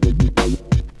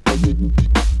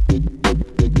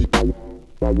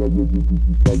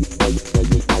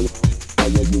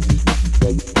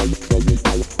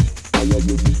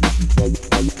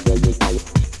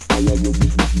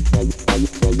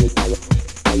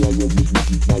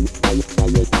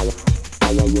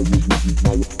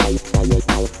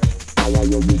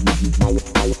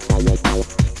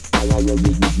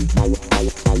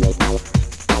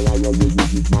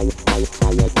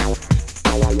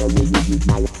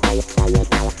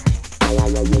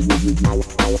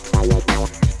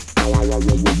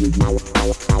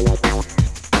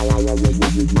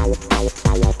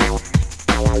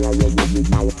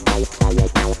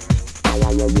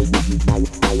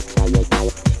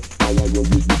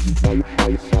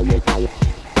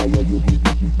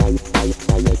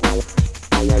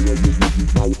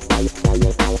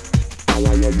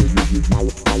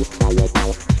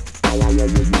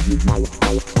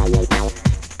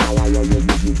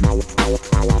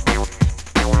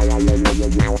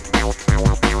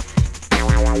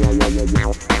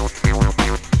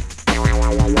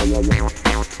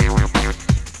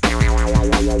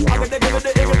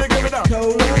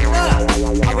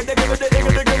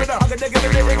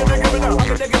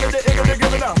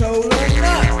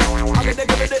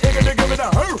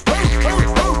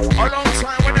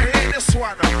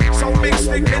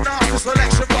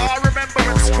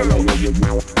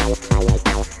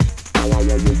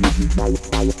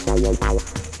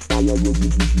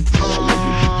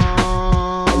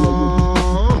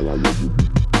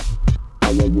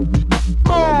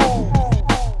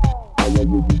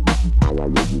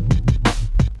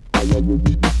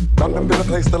 London be the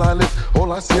place that I live.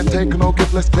 All I see is take no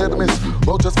give, let's clear the mist.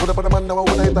 Road just for the man, now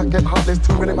when they that get hot, there's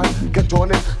too many man. Get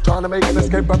joined in, trying to make an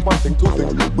escape, that's one thing, two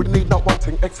things. We need not one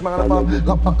thing, X amount of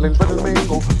love buckling, ready to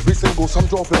mingle. Be single, some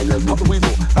dropping, pop the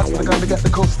weasel. That's for the guy to get the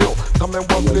coast still. Some them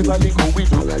want it illegal, we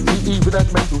do. GE with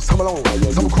that mental, some alone,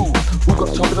 some crew. Who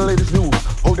got shot with the latest news?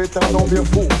 Hold it down, don't be a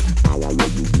fool.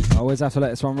 I always have to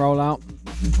let this one roll out.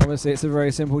 Obviously it's a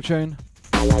very simple tune,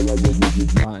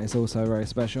 but it's also very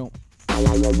special.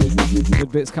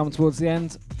 Good bits come towards the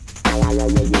end.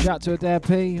 Shout out to Adair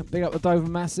P, big up the Dover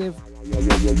Massive.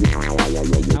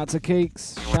 Out to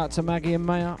Keeks, shout out to Maggie and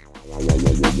Maya,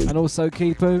 and also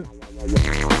Kipu.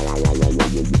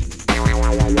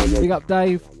 Big up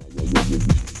Dave.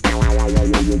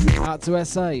 Out to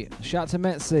SA, shout out to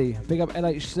Metzi, big up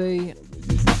LHC,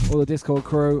 all the Discord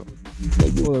crew,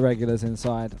 all the regulars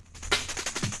inside.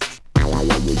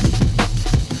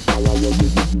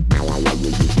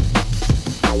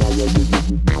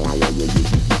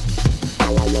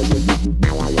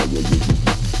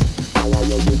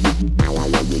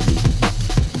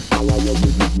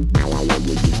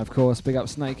 Of course, big up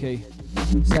Snakey,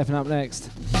 stepping up next,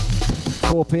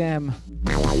 4 PM.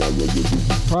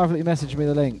 Privately message me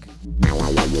the link.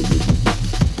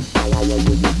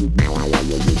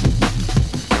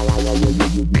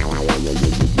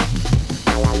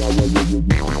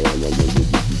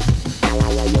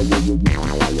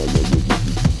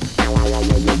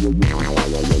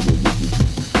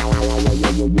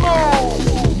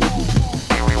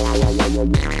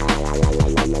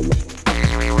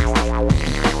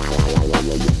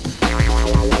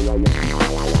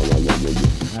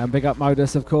 And big up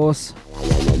Modus, of course.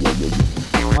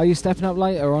 Are you stepping up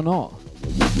later or not?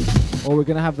 Or we're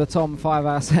going to have the Tom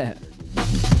 5-hour set?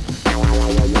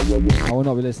 I will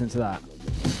not be listening to that.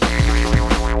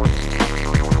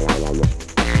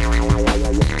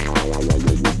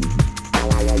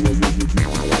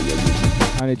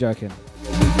 Only joking.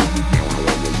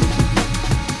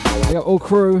 We got all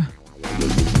crew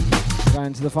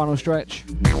going to the final stretch.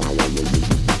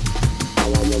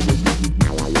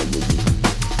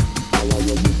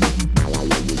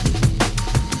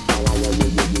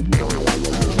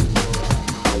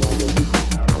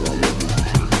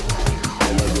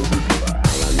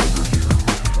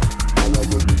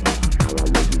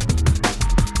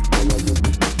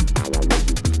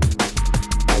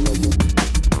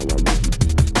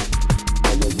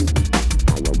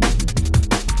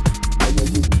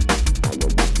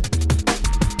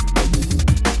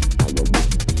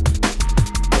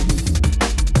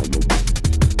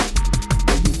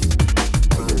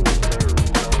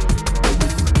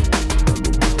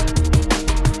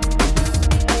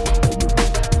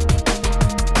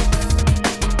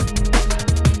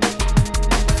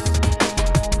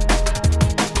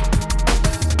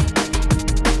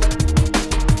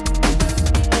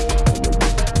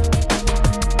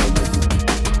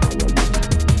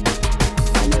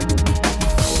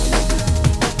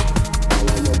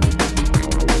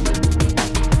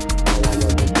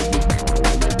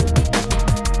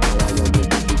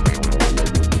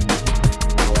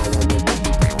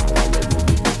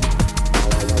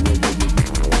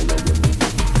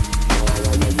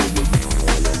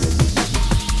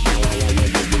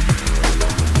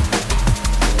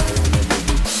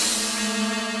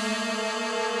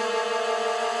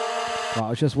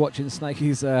 just watching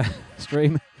Snakey's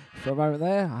stream for a moment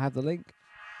there. I have the link.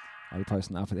 I'll be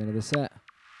posting that up at the end of the set.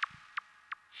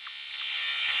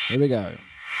 Here we go.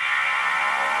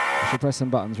 I should press some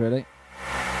buttons, really.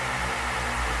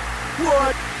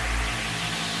 What?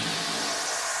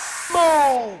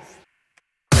 Move!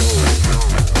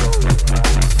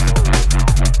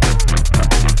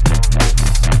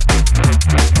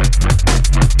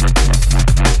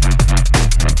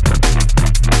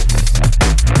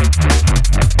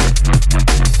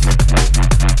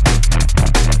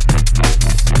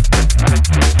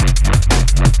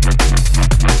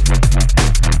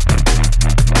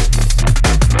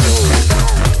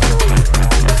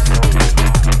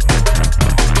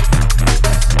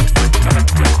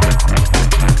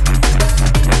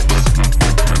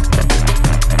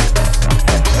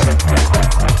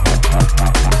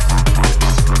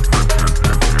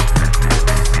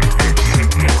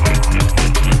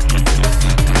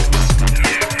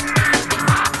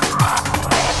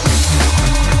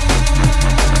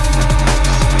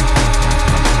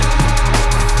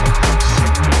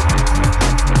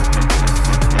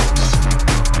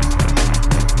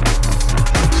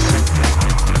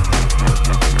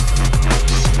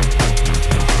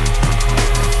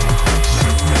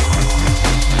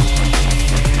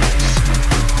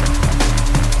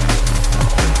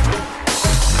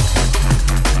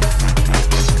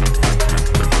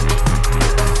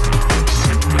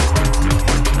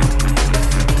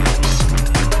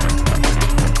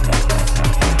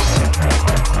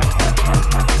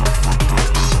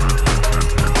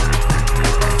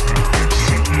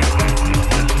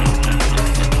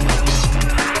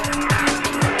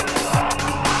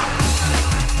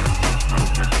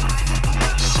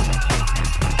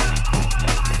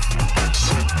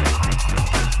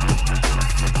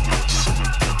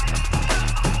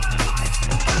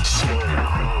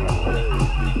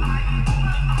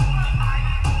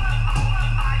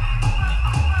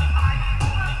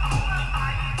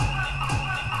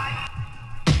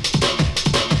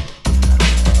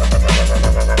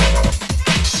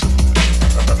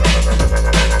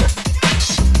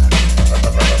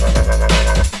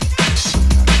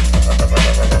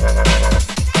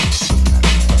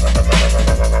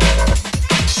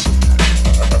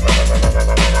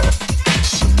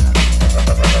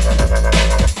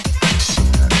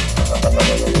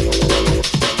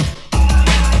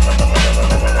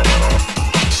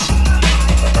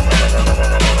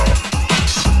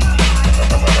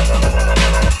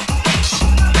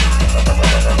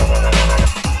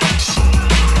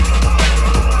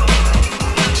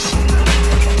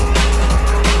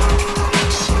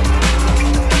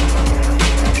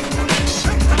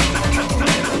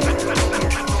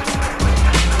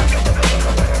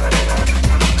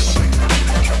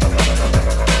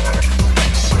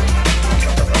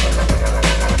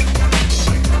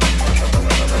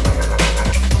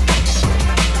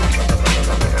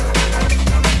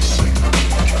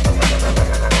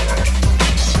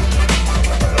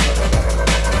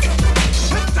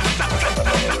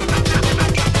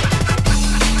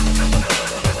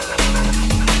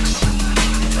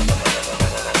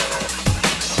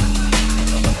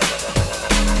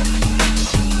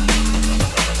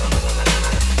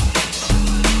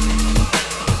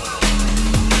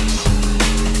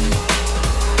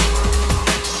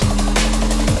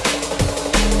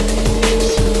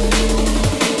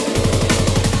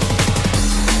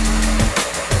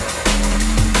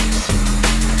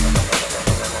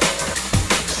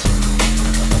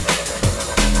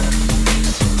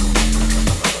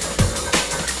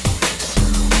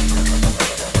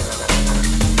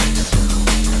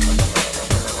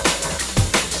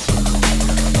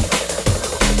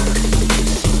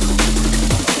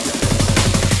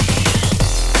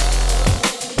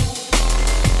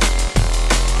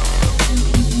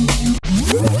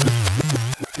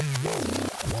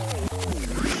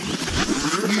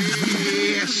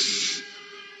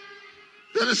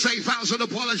 Say thousand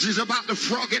apologies about the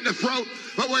frog in the throat,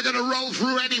 but we're going to roll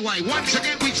through anyway. Once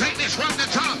again, we take this from the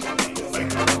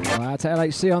top. Out to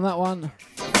LHC on that one.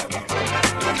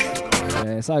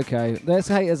 Yeah, it's okay. There's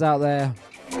haters out there.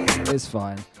 It's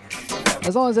fine.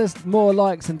 As long as there's more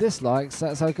likes and dislikes,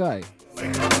 that's okay.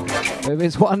 But if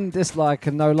it's one dislike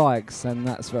and no likes, then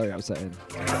that's very upsetting.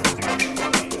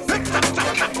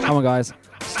 Come on, guys.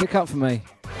 Stick up for me.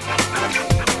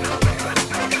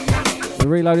 The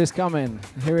reload is coming.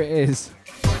 Here it is.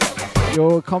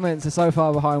 Your comments are so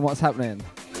far behind what's happening.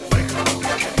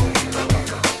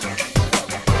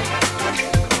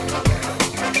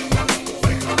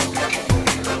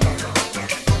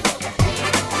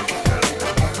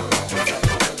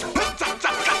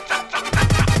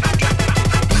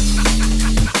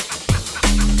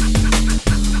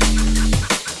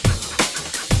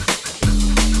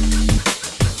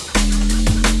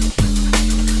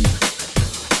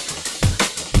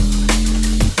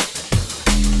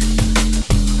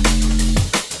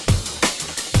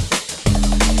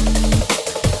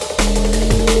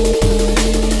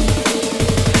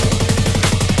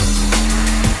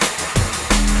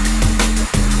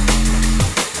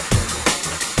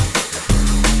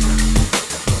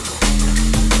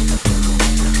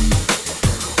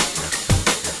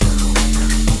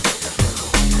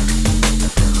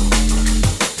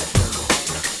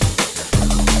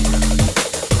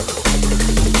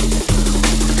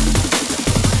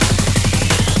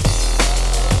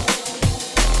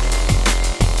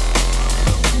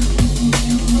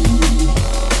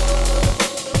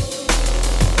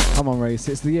 Maurice.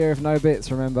 It's the year of no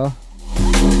bits, remember?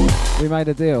 We made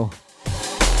a deal.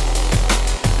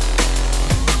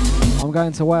 I'm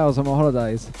going to Wales on my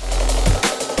holidays.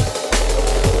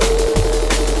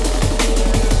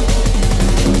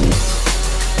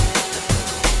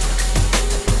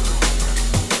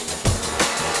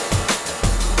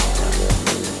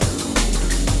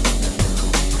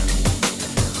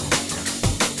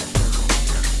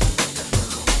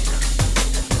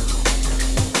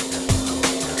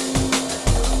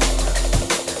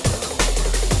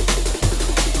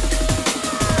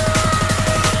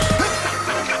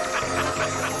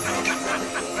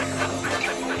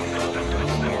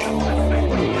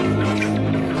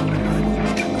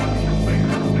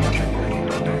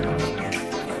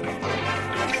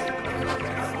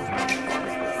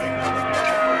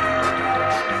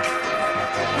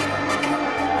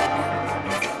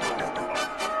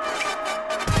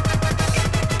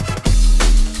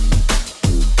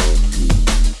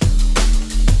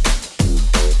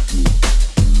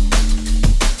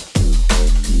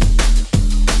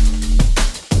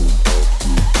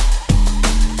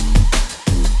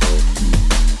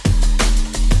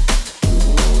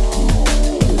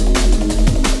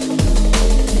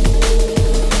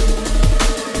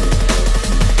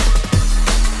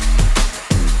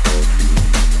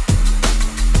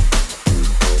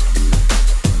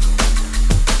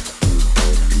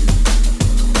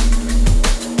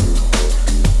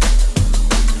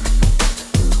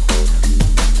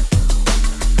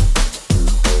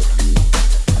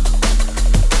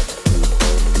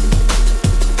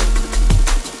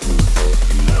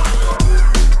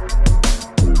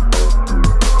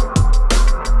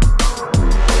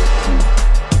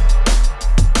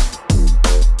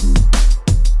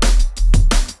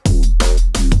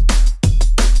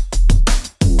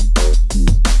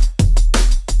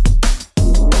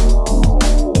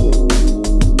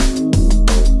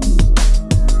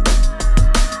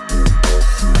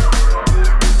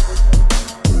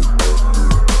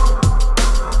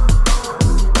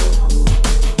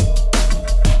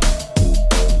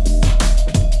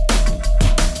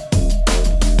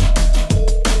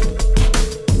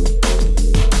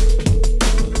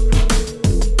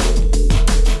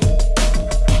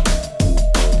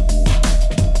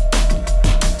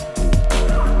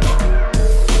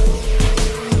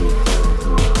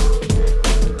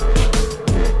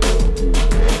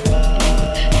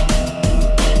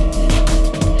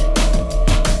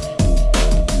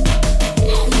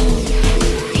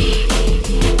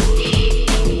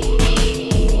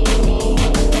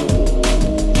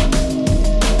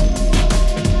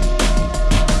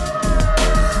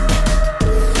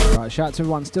 Shout out to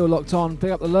everyone still locked on.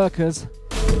 Big up the lurkers.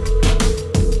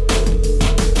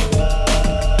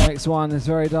 Next one is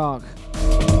very dark.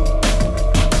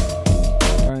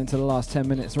 Going into the last 10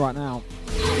 minutes right now.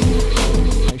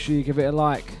 Make sure you give it a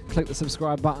like. Click the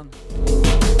subscribe button.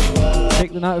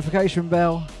 Click the notification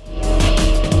bell.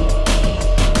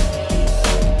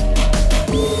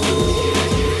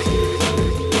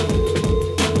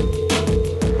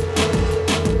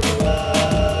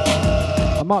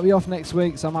 I might be off next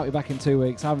week, so I might be back in 2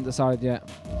 weeks. I haven't decided yet.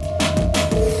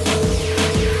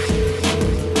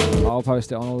 I'll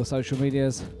post it on all the social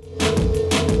medias.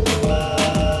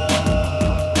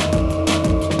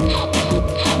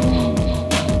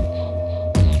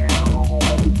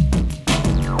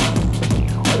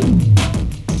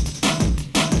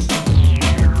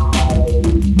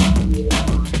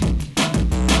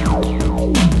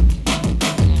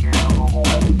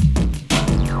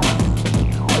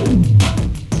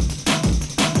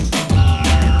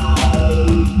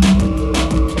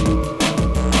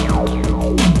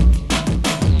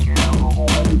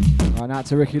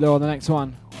 To Ricky Law on the next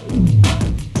one,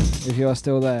 if you are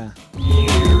still there.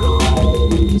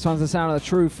 This one's the sound of the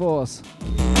True Force.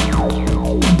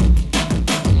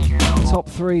 Top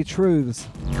 3 truths.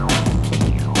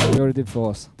 We already did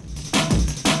Force.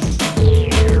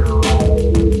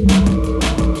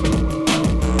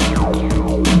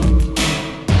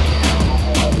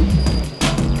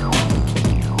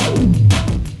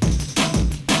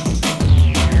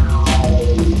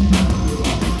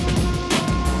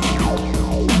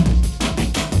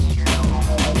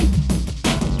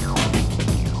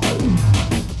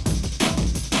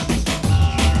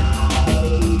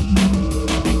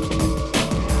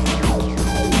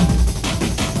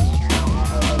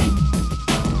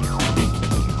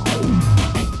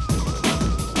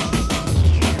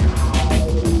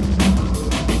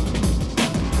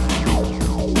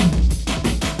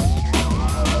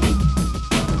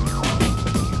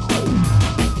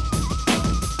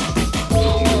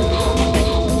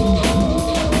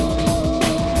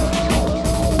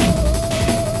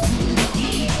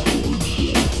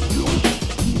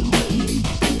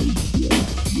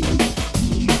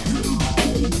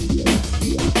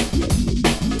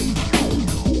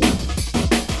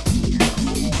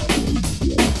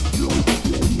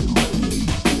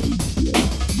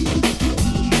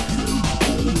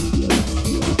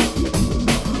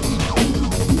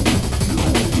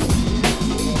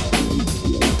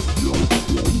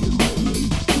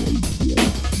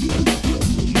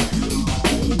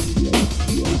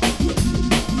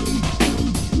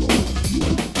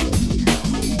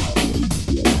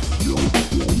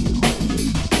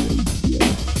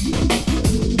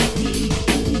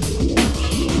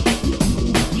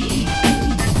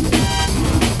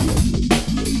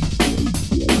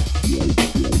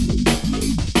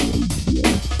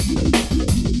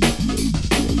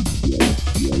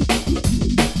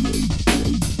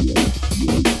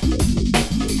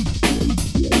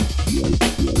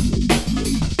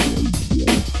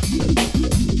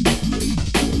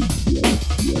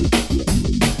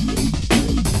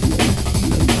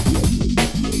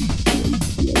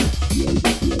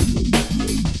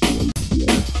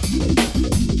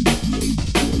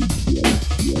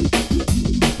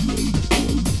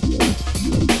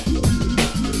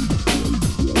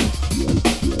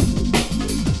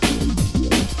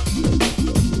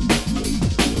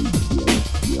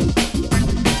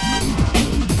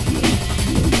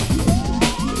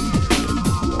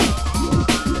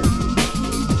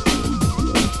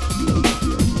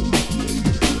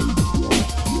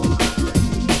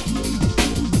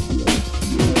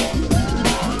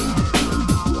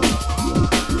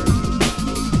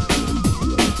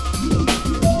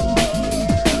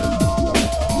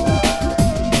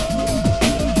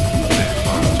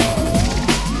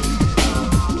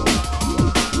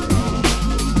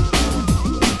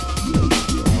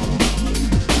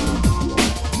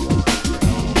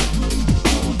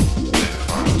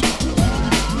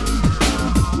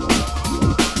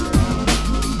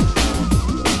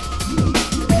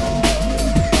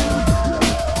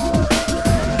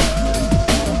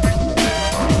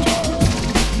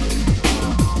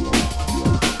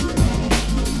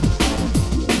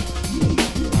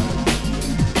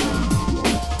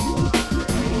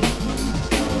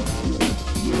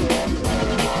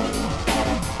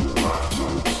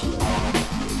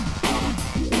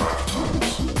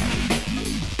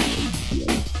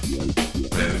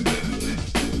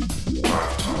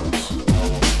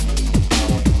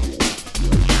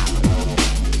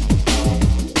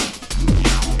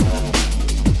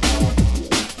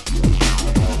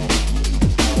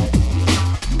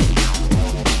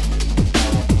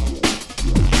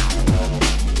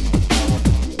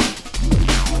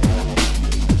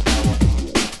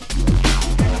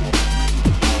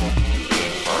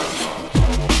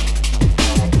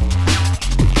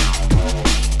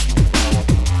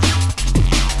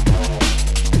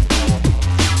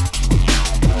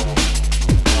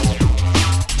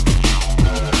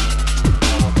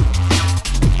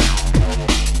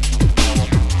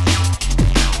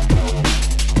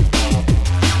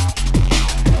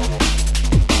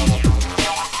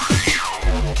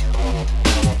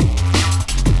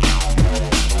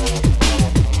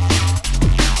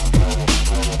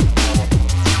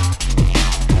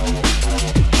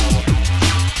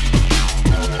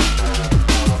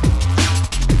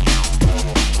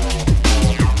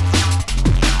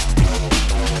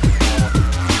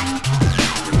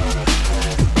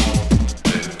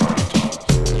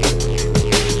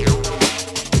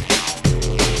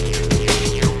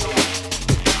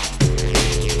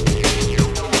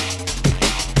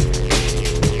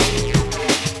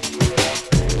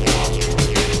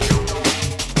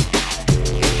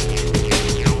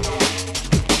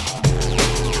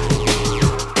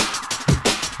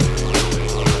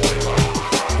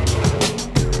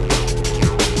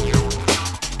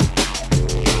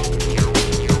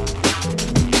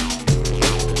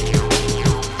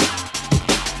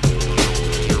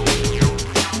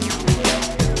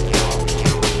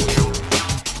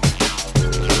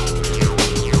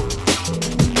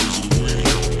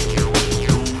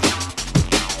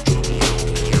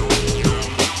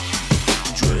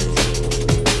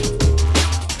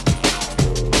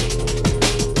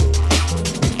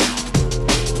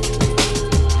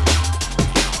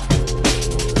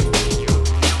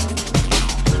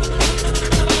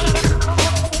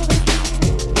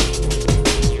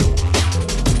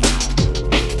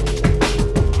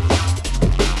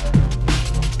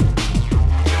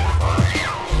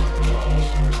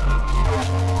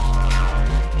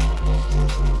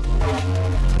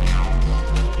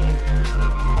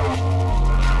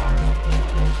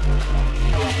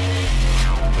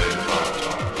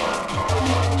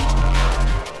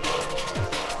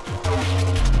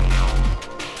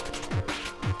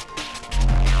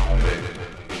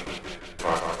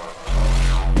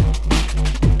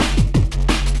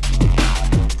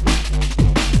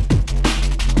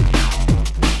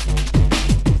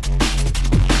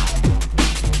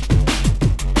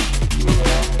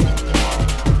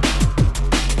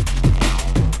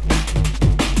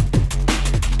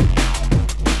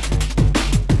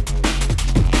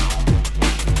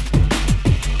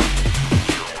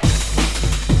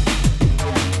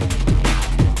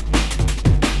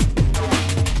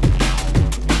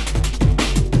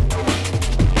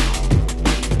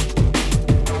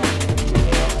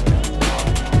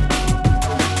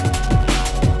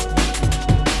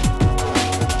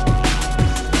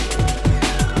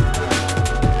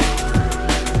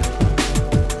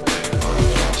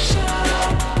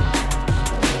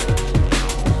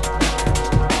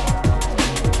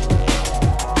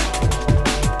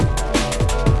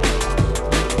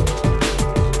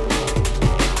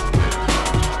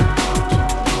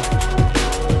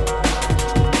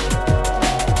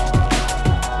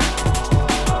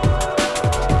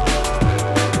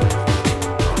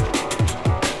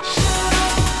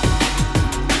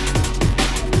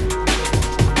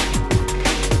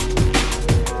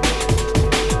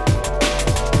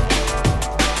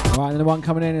 one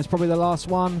coming in. It's probably the last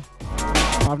one.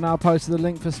 I've now posted the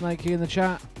link for Snakey in the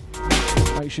chat.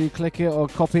 Make sure you click it or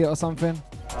copy it or something.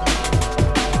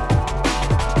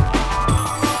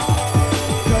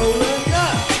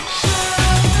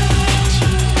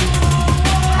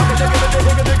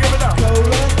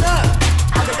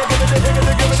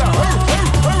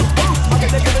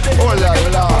 Hola,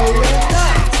 hola.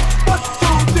 1,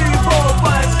 2, 3, 4,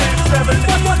 5, 6, 7.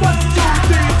 1, 2,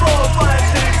 3, 4, 5,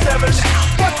 6, 7.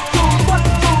 1, 2, 1,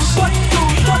 2, 1, 2,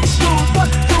 1, 2, 1,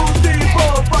 2, 3,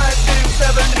 4, 5, 6,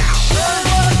 7.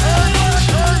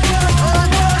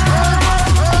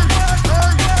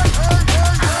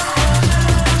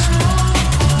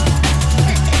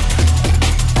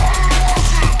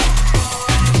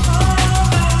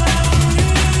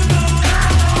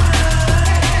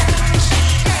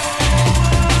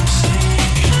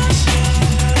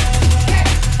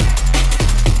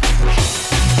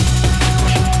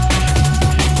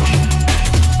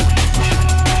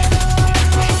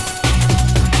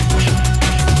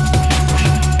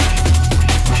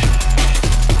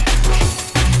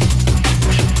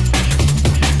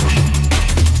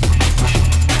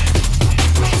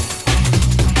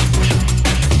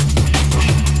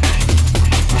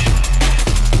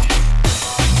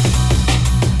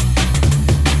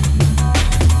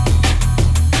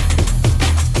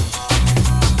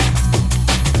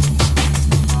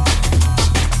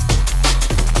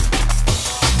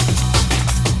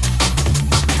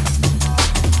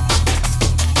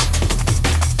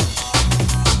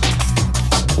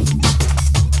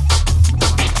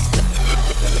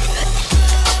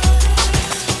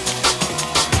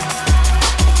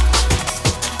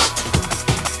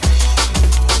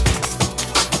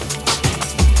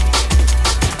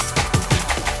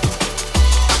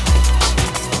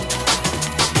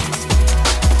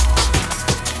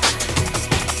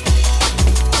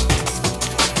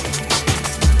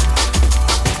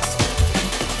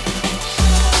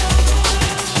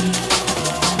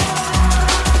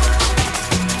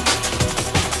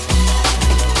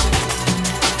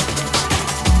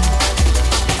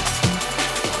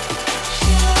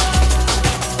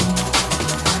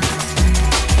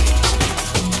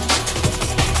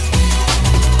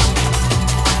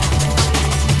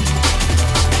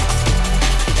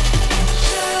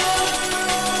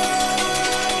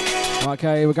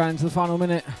 Okay, we're going to the final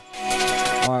minute.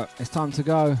 Alright, it's time to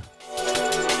go.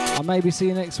 I'll maybe see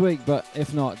you next week, but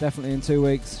if not, definitely in 2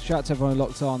 weeks. Shout out to everyone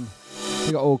locked on.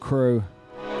 We got all crew.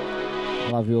 I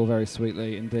love you all very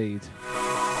sweetly indeed.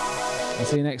 I'll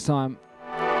see you next time.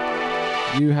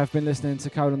 You have been listening to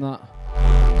Kola Nut,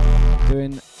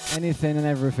 doing anything and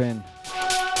everything.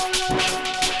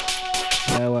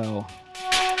 Farewell.